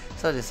work.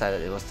 So I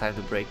decided it was time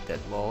to break that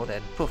mold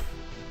and poof,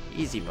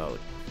 easy mode.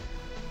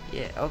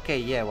 Yeah, okay,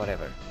 yeah,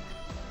 whatever.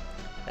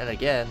 And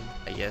again,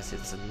 I guess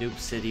it's a noob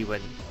city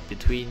when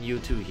between you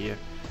two here.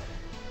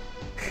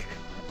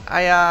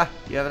 Hiya,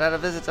 you have another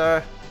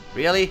visitor.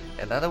 Really?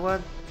 Another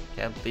one?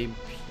 Can't blame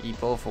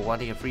people for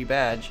wanting a free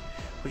badge.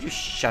 Would you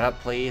shut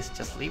up please?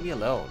 Just leave me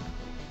alone.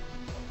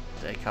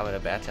 Did I come at a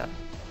bad time?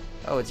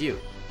 Oh, it's you.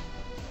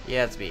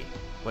 Yeah, it's me.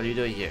 What are you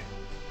doing here?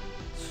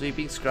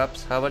 Sweeping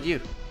scrubs, how about you?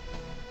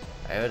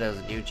 I heard I was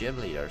a new gym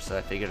leader, so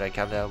I figured I'd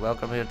come down and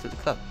welcome here to the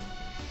club.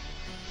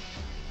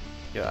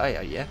 You're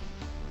Aya, yeah?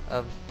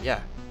 Yeah.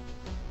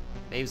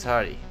 Name's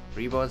Hardy.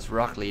 Reborn's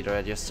rock leader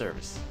at your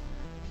service.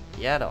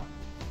 Yeah, no.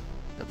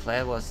 The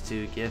plan was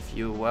to give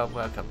you a warm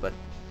welcome, but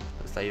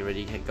looks like you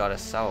already got a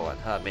sour one,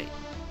 huh, mate?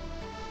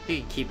 You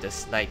can keep the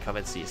snide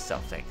comments to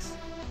yourself, thanks.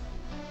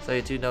 So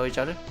you two know each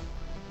other?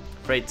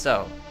 Afraid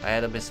so. I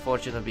had the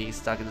misfortune of being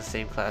stuck in the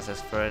same class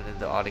as Fern in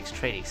the Onyx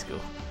training school.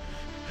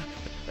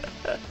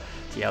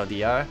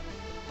 TLDR.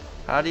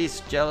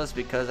 Hardy's jealous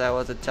because I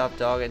was a top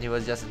dog and he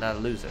was just another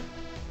loser.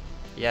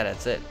 Yeah,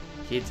 that's it.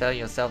 Keep telling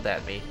yourself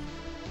that, me.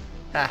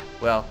 Ha,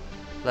 well,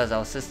 plus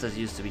our sisters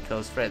used to be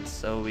close friends,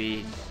 so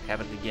we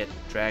happened to get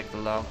dragged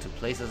along to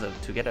places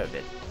together a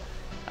bit.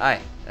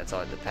 Aye, that's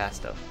all in the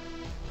past though.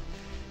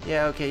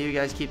 Yeah, okay, you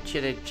guys keep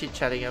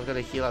chit-chatting. I'm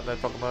gonna heal up my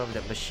Pokemon with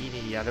that machine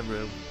in the other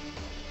room.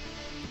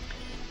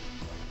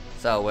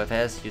 So,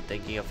 WevHez, you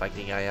thinking of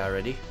fighting Aya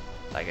already?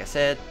 Like I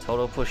said,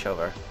 total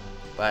pushover.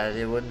 But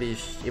it would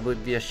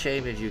be a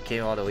shame if you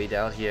came all the way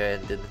down here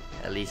and didn't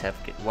at least have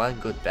one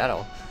good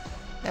battle.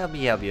 Help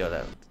me help you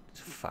out.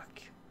 Fuck.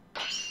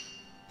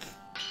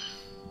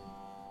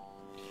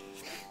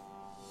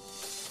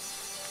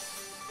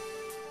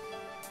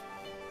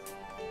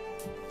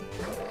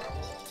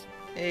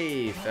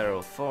 Hey,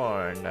 Feral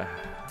Thorn.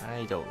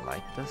 I don't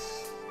like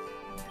this.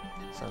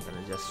 So I'm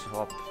gonna just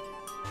swap.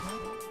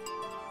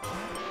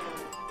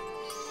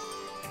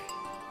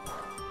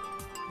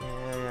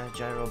 Yeah,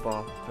 gyro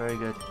ball. Very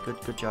good.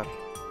 Good job.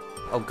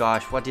 Oh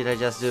gosh, what did I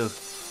just do?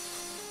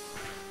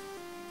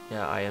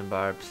 Yeah, iron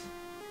barbs.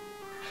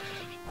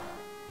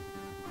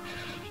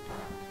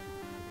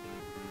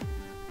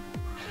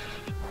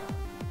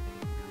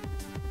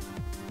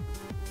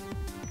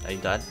 Are you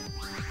done?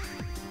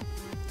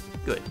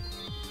 Good.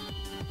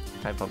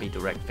 Time for me to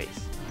wreck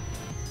face.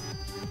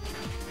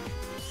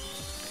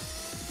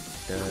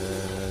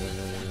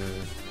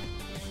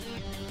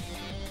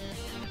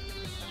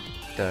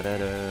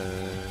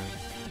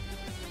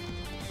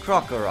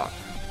 Crocorock.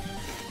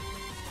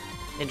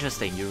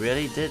 Interesting, you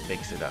really did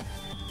mix it up.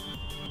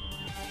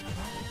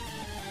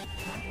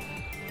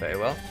 Very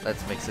well,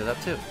 let's mix it up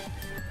too.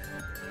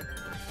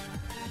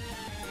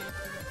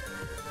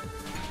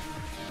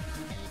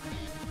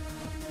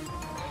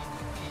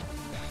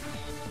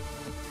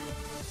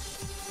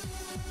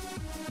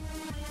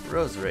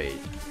 Rose Raid.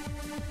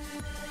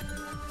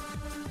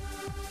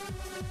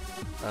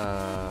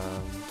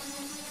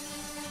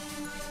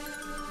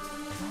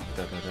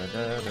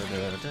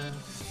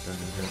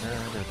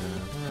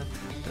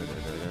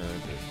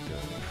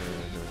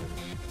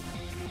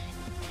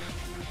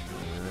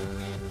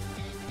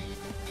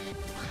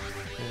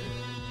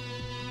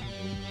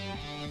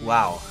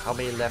 Wow, how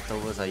many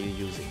leftovers are you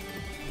using?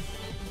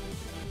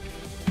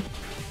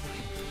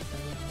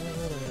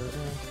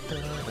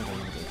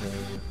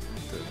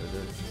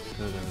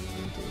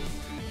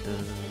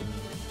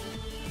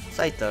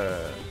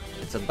 Scyther.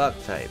 It's a bug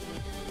type.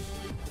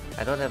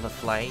 I don't have a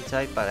flying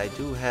type, but I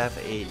do have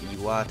a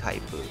Iwa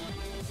type.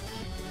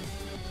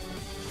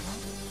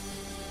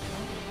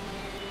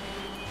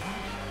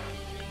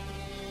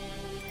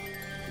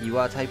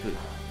 Iwa type.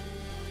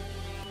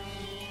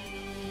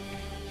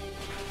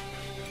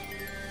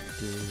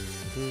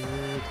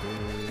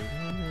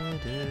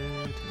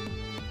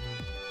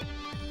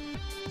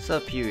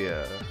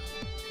 Superior.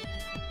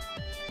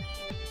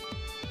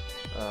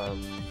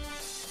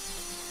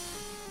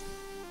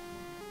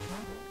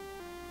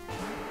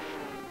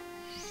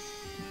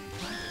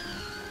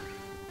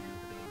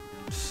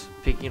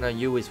 Picking on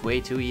you is way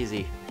too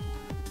easy.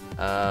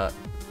 I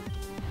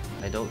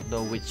don't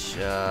know which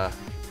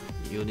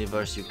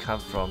universe you come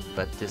from,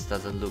 but this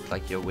doesn't look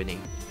like you're winning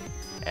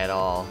at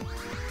all.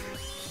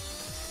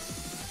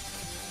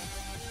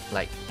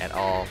 Like, at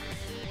all.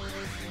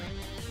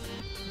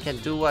 You can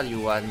do what you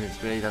want, it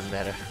really doesn't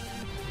matter.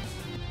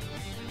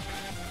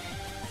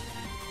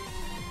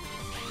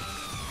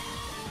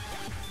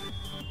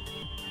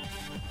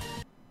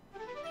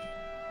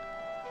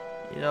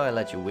 You know I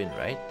let you win,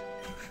 right?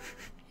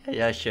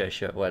 Yeah, sure,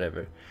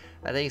 whatever.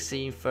 I think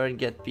seeing Fern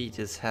get beat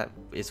is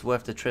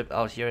worth the trip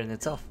out here in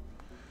itself.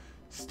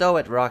 Stow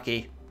it,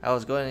 Rocky. I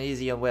was going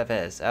easy on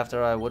WevHez's.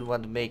 After all, I wouldn't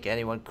want to make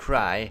anyone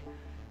cry.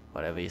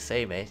 Whatever you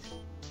say, mate.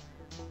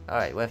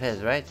 Alright,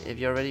 WevHez's, right? If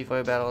you're ready for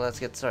a battle, let's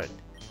get started.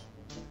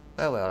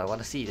 Well, I want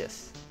to see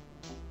this.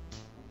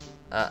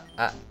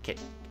 Okay.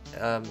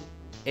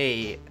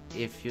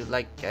 If you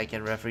like, I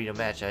can referee the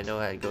match. I know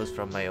how it goes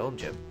from my own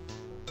gym.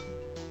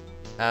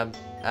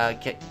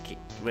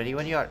 Ready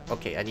when you are?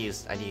 Okay, I need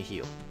to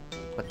heal.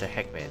 What the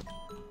heck, man?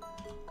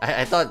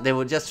 I thought they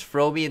would just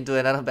throw me into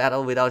another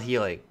battle without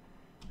healing.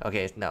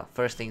 Okay, now,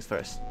 first things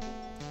first.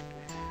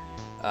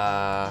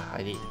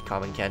 I need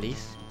common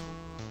candies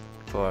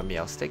for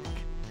Meow Stick,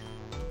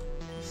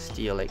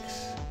 Steelix,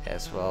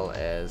 as well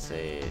as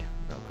a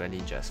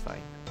Greninja's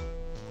fine.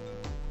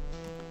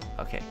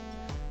 Okay,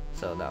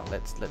 so now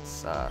let's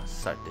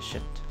start this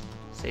shit.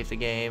 Save the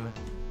game.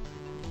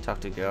 Talk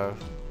to girl.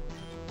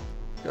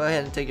 Go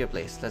ahead and take your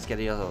place. Let's get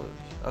the other.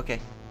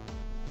 Okay.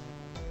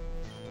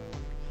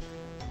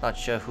 Not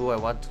sure who I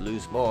want to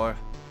lose more.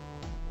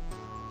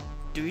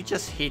 Do you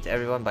just hate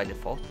everyone by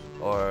default?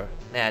 Or,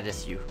 nah,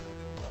 just you.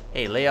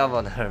 Hey, lay off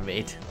on her,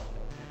 mate.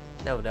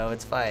 No,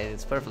 it's fine.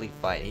 It's perfectly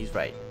fine. He's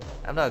right.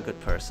 I'm not a good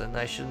person.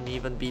 I shouldn't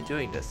even be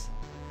doing this.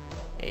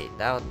 Hey,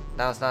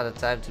 now's not the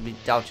time to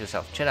doubt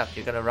yourself. Chin up.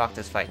 You're gonna rock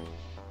this fight.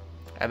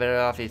 I'm better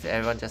off if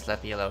everyone just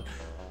left me alone.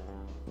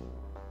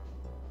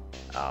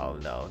 Oh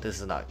no, this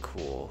is not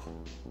cool.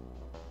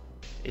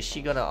 Is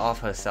she gonna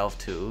off herself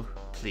too?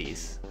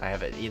 Please, I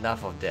have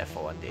enough of death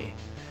for one day.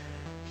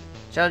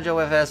 Challenger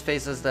WevHez's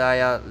faces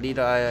the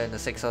leader Aya in the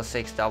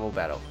 6-on-6 double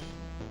battle.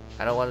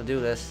 I don't want to do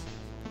this.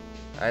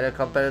 Either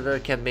competitor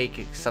can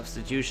make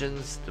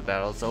substitutions. The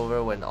battle's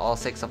over when all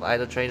 6 of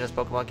either trainer's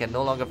Pokemon can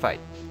no longer fight.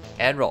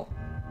 And roll.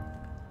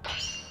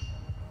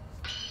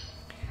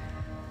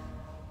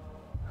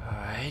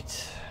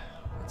 Alright,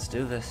 let's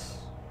do this.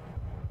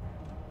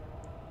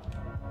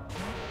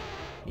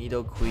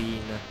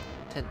 Nidoqueen,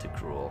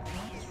 Tentacruel.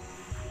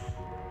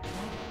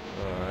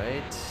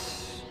 Alright.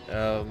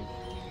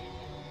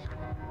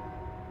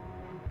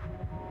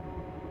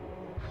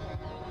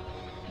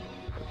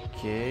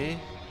 Okay.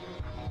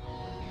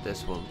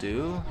 This will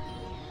do.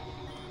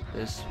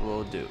 This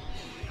will do.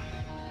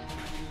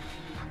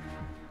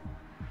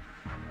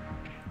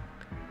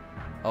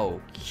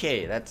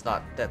 Okay, that's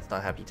not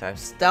happy times.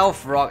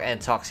 Stealth Rock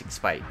and Toxic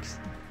Spikes.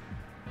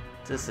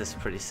 This is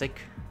pretty sick.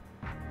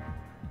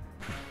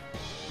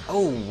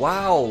 Oh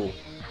wow!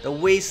 The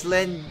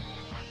Wasteland.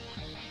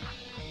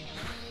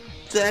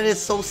 That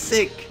is so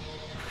sick!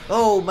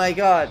 Oh my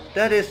god,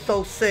 that is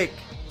so sick!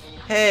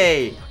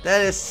 Hey,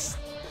 that is...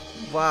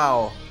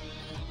 wow.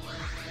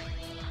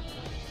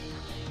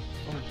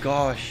 Oh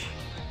gosh.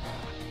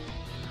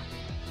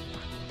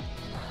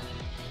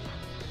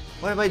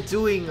 What am I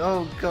doing?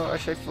 Oh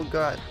gosh, I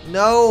forgot.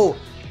 No!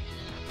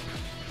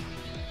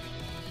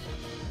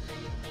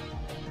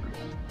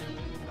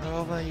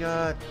 Oh my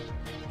god.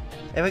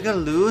 Am I gonna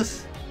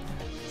lose?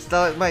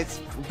 Starlight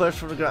might burst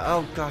from the ground.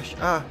 Oh gosh,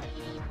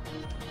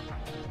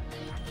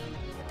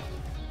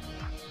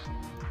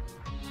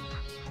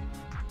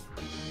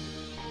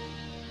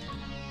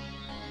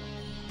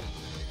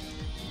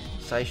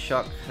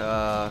 Psyshock,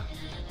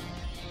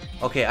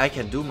 okay, I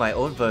can do my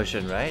own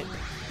version, right?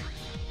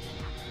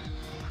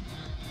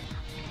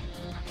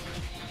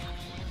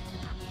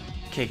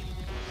 Okay,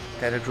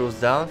 Tentacruel's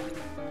down.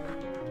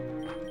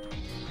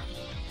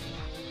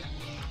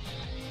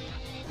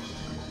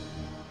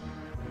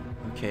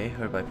 Okay,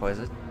 hurt by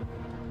poison.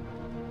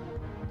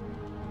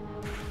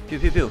 Pew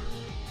pew pew.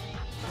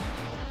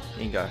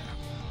 Ingar.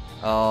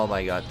 Oh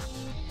my god.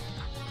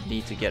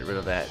 Need to get rid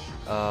of that.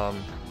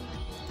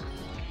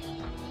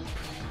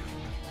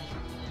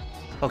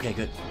 Okay,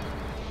 good.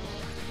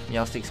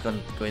 Meowstick's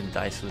gonna go and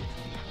die soon.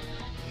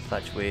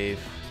 Sludge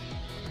Wave.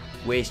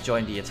 Waste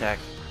join the attack.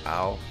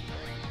 Ow.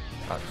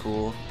 Not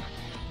cool.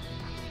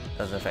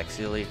 Doesn't affect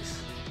Steelix.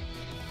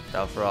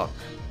 Stealth Rock.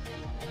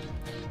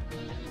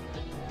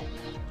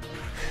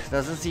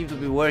 Doesn't seem to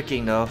be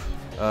working though.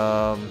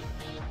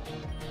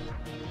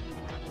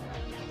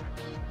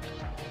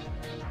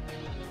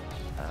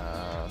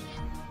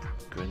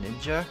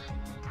 Greninja?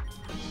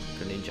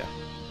 Greninja.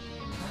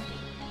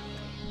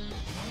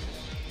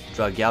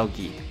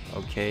 Dragalge.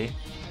 Okay.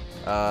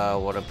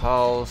 Water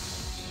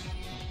Pulse.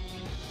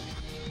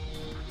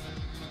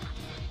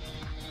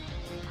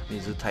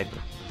 Mizu type.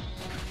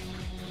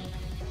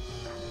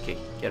 Okay,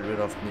 get rid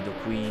of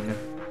Nidoqueen.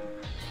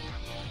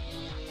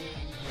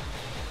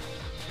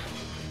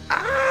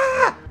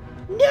 Ah!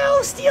 No,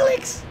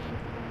 Steelix!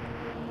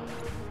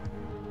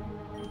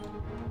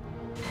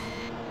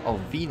 Oh,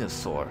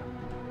 Venusaur.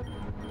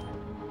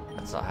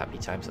 That's not happy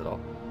times at all.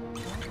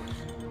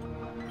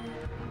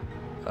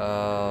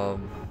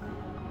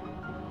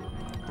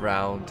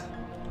 Round.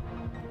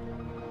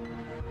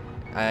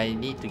 I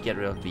need to get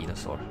rid of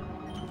Venusaur.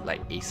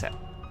 Like ASAP.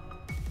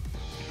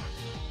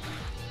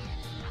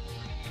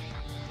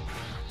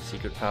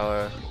 Secret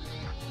power.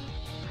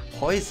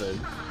 Poison?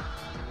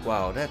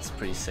 Wow, that's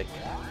pretty sick.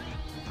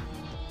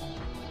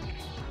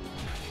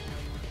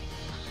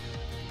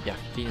 Yeah,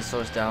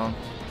 Venusaur's down.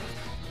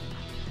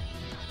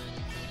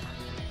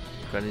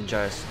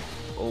 Greninja is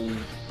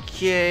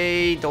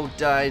okay. Don't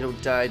die, don't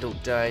die,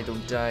 don't die,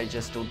 don't die.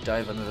 Just don't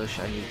die, Vanillish.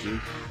 I need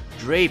you.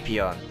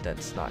 Drapion.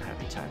 That's not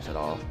happy times at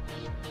all.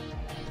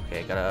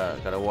 Okay,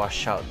 gotta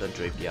wash out the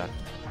Drapion.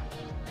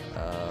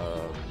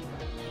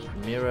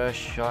 Mirror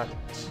shot.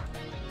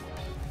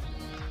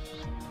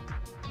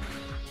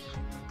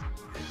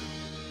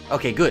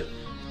 Okay, good.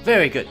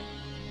 Very good.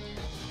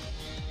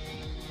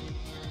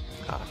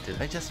 Ah, did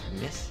I just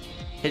miss?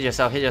 Hit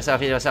yourself, hit yourself,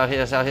 hit yourself, hit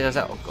yourself, hit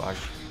yourself. Oh gosh.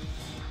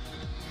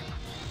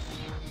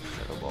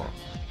 Shadow Ball.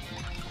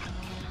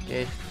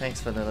 Okay,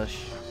 thanks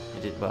Vanillish.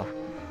 You did well.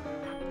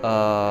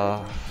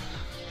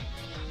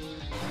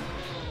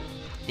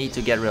 Need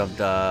to get rid of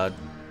the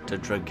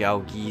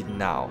Dragalge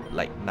now.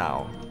 Like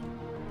now.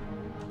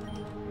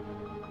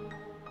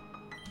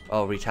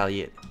 Oh,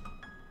 retaliate.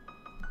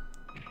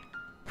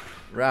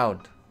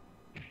 Round.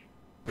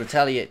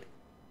 Retaliate.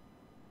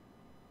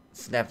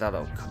 Snapped out.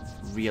 Oh,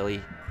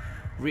 really?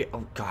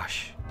 Oh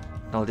gosh.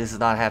 No, this is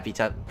not happy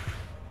time.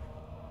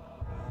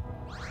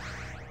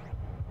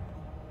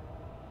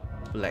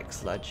 Black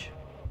Sludge.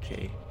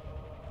 Okay.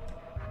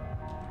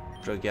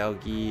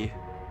 Dragalge.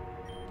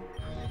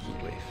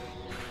 Heatwave.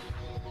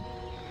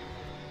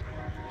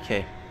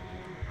 Okay.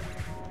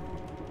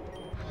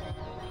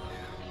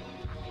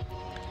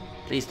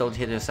 Please don't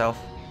hit yourself.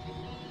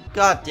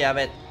 God damn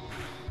it.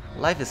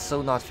 Life is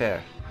so not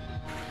fair.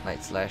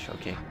 Night Slash,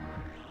 okay.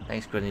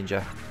 Thanks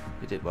Greninja.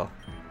 You did well.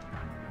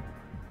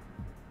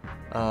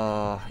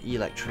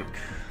 Electric.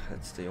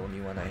 That's the only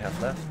one I have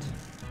left.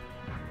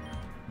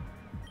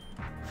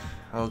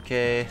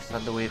 Okay,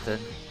 Thunder Wave then.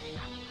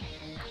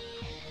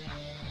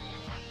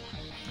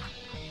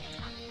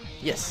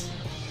 Yes.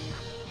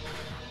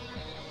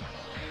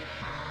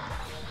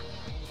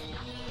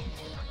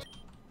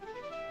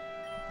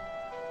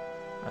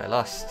 I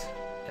lost.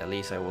 At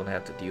least I won't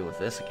have to deal with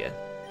this again.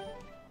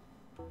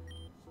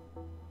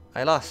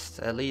 I lost.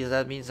 At least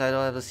that means I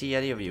don't have to see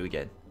any of you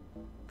again.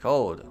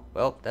 Cold.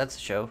 Well, that's a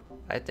show.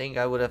 I think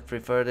I would have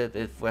preferred it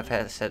if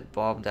WevHez had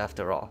bombed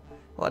after all.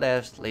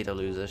 Whatevs, later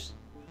losers.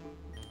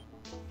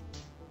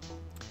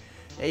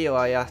 Hey yo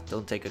Aya,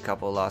 don't take a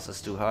couple losses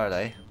too hard,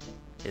 eh?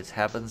 It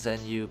happens and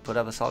you put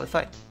up a solid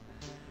fight.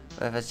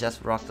 WevHez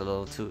just rocked a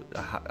little too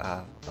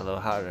a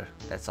little harder.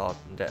 That's all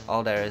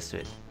there is to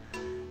it.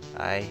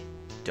 I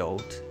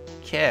don't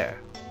care.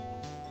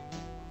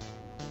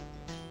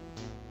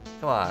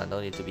 Come on, no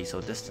need to be so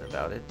distant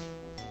about it.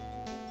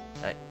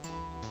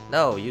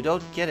 No, you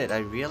don't get it. I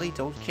really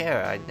don't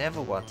care. I never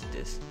wanted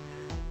this.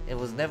 It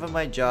was never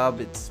my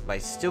job. It's my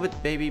stupid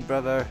baby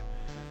brother.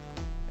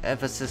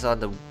 Emphasis on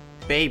the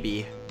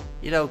baby.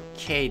 You know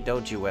K,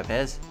 don't you,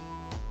 WevHez?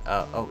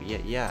 Oh,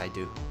 yeah, I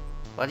do.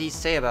 What did he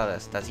say about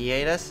us? Does he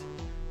hate us?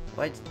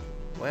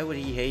 Why would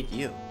he hate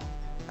you?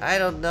 I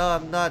don't know.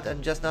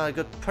 I'm just not a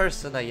good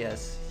person, I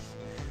guess.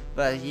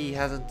 But he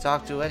hasn't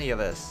talked to any of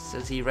us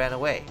since he ran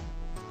away.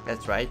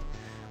 That's right.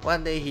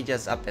 One day he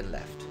just up and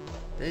left.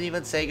 Didn't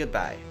even say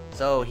goodbye.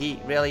 So he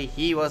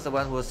was the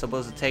one who was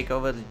supposed to take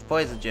over the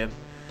poison gym.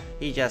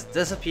 He just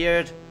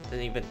disappeared.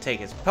 Didn't even take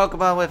his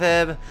Pokemon with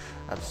him.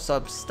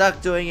 I'm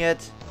stuck doing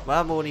it.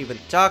 Mom won't even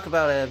talk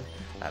about him.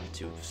 I'm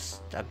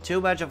too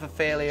much of a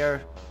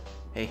failure.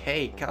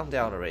 Hey, calm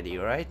down already,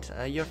 alright?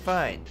 You're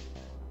fine.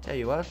 Tell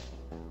you what,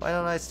 why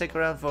don't I stick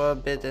around for a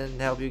bit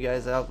and help you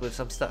guys out with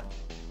some stuff?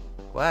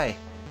 Why?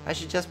 I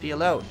should just be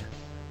alone.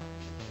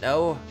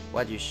 No,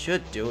 what you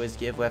should do is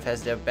give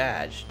WevHez their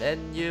badge.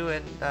 Then you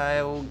and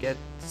I will get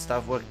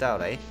stuff worked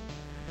out, eh?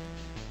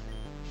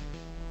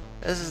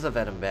 This is the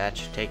Venom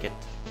badge. Take it.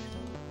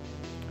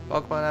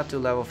 Pokemon up to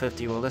level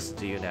 50 will listen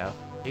to you now.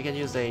 You can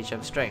use the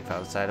HM strength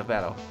outside of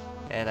battle.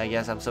 And I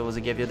guess I'm supposed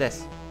to give you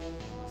this.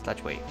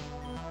 Sludge Wave.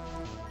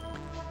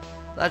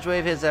 Sludge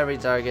Wave hits every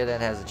target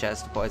and has a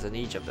chance to poison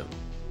each of them.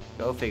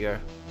 Go figure.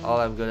 All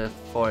I'm good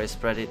for is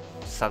spread it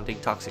something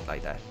toxic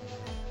like that.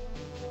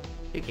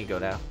 You can go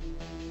now.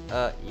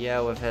 Yeah,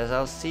 WevHez's,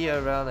 I'll see you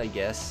around, I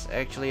guess.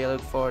 Actually, I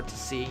look forward to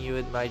seeing you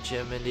in my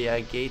gym in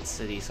the Gate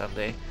City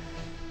someday.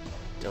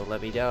 Don't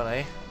let me down,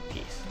 eh?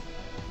 Peace.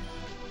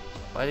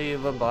 Why do you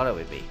even bother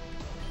with me?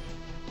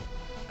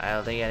 I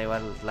don't think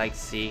anyone likes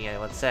seeing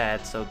anyone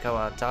sad, so come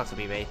on, talk to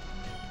me, mate.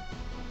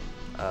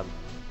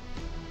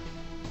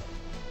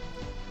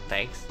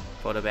 Thanks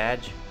for the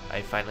badge.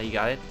 I finally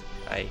got it.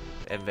 I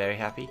am very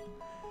happy.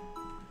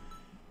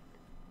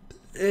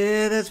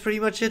 And that's pretty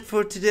much it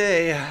for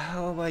today.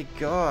 Oh my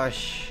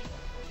gosh.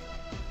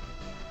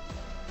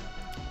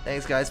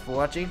 Thanks guys for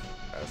watching.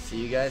 I'll see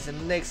you guys in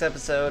the next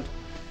episode.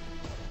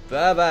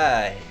 Bye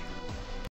bye.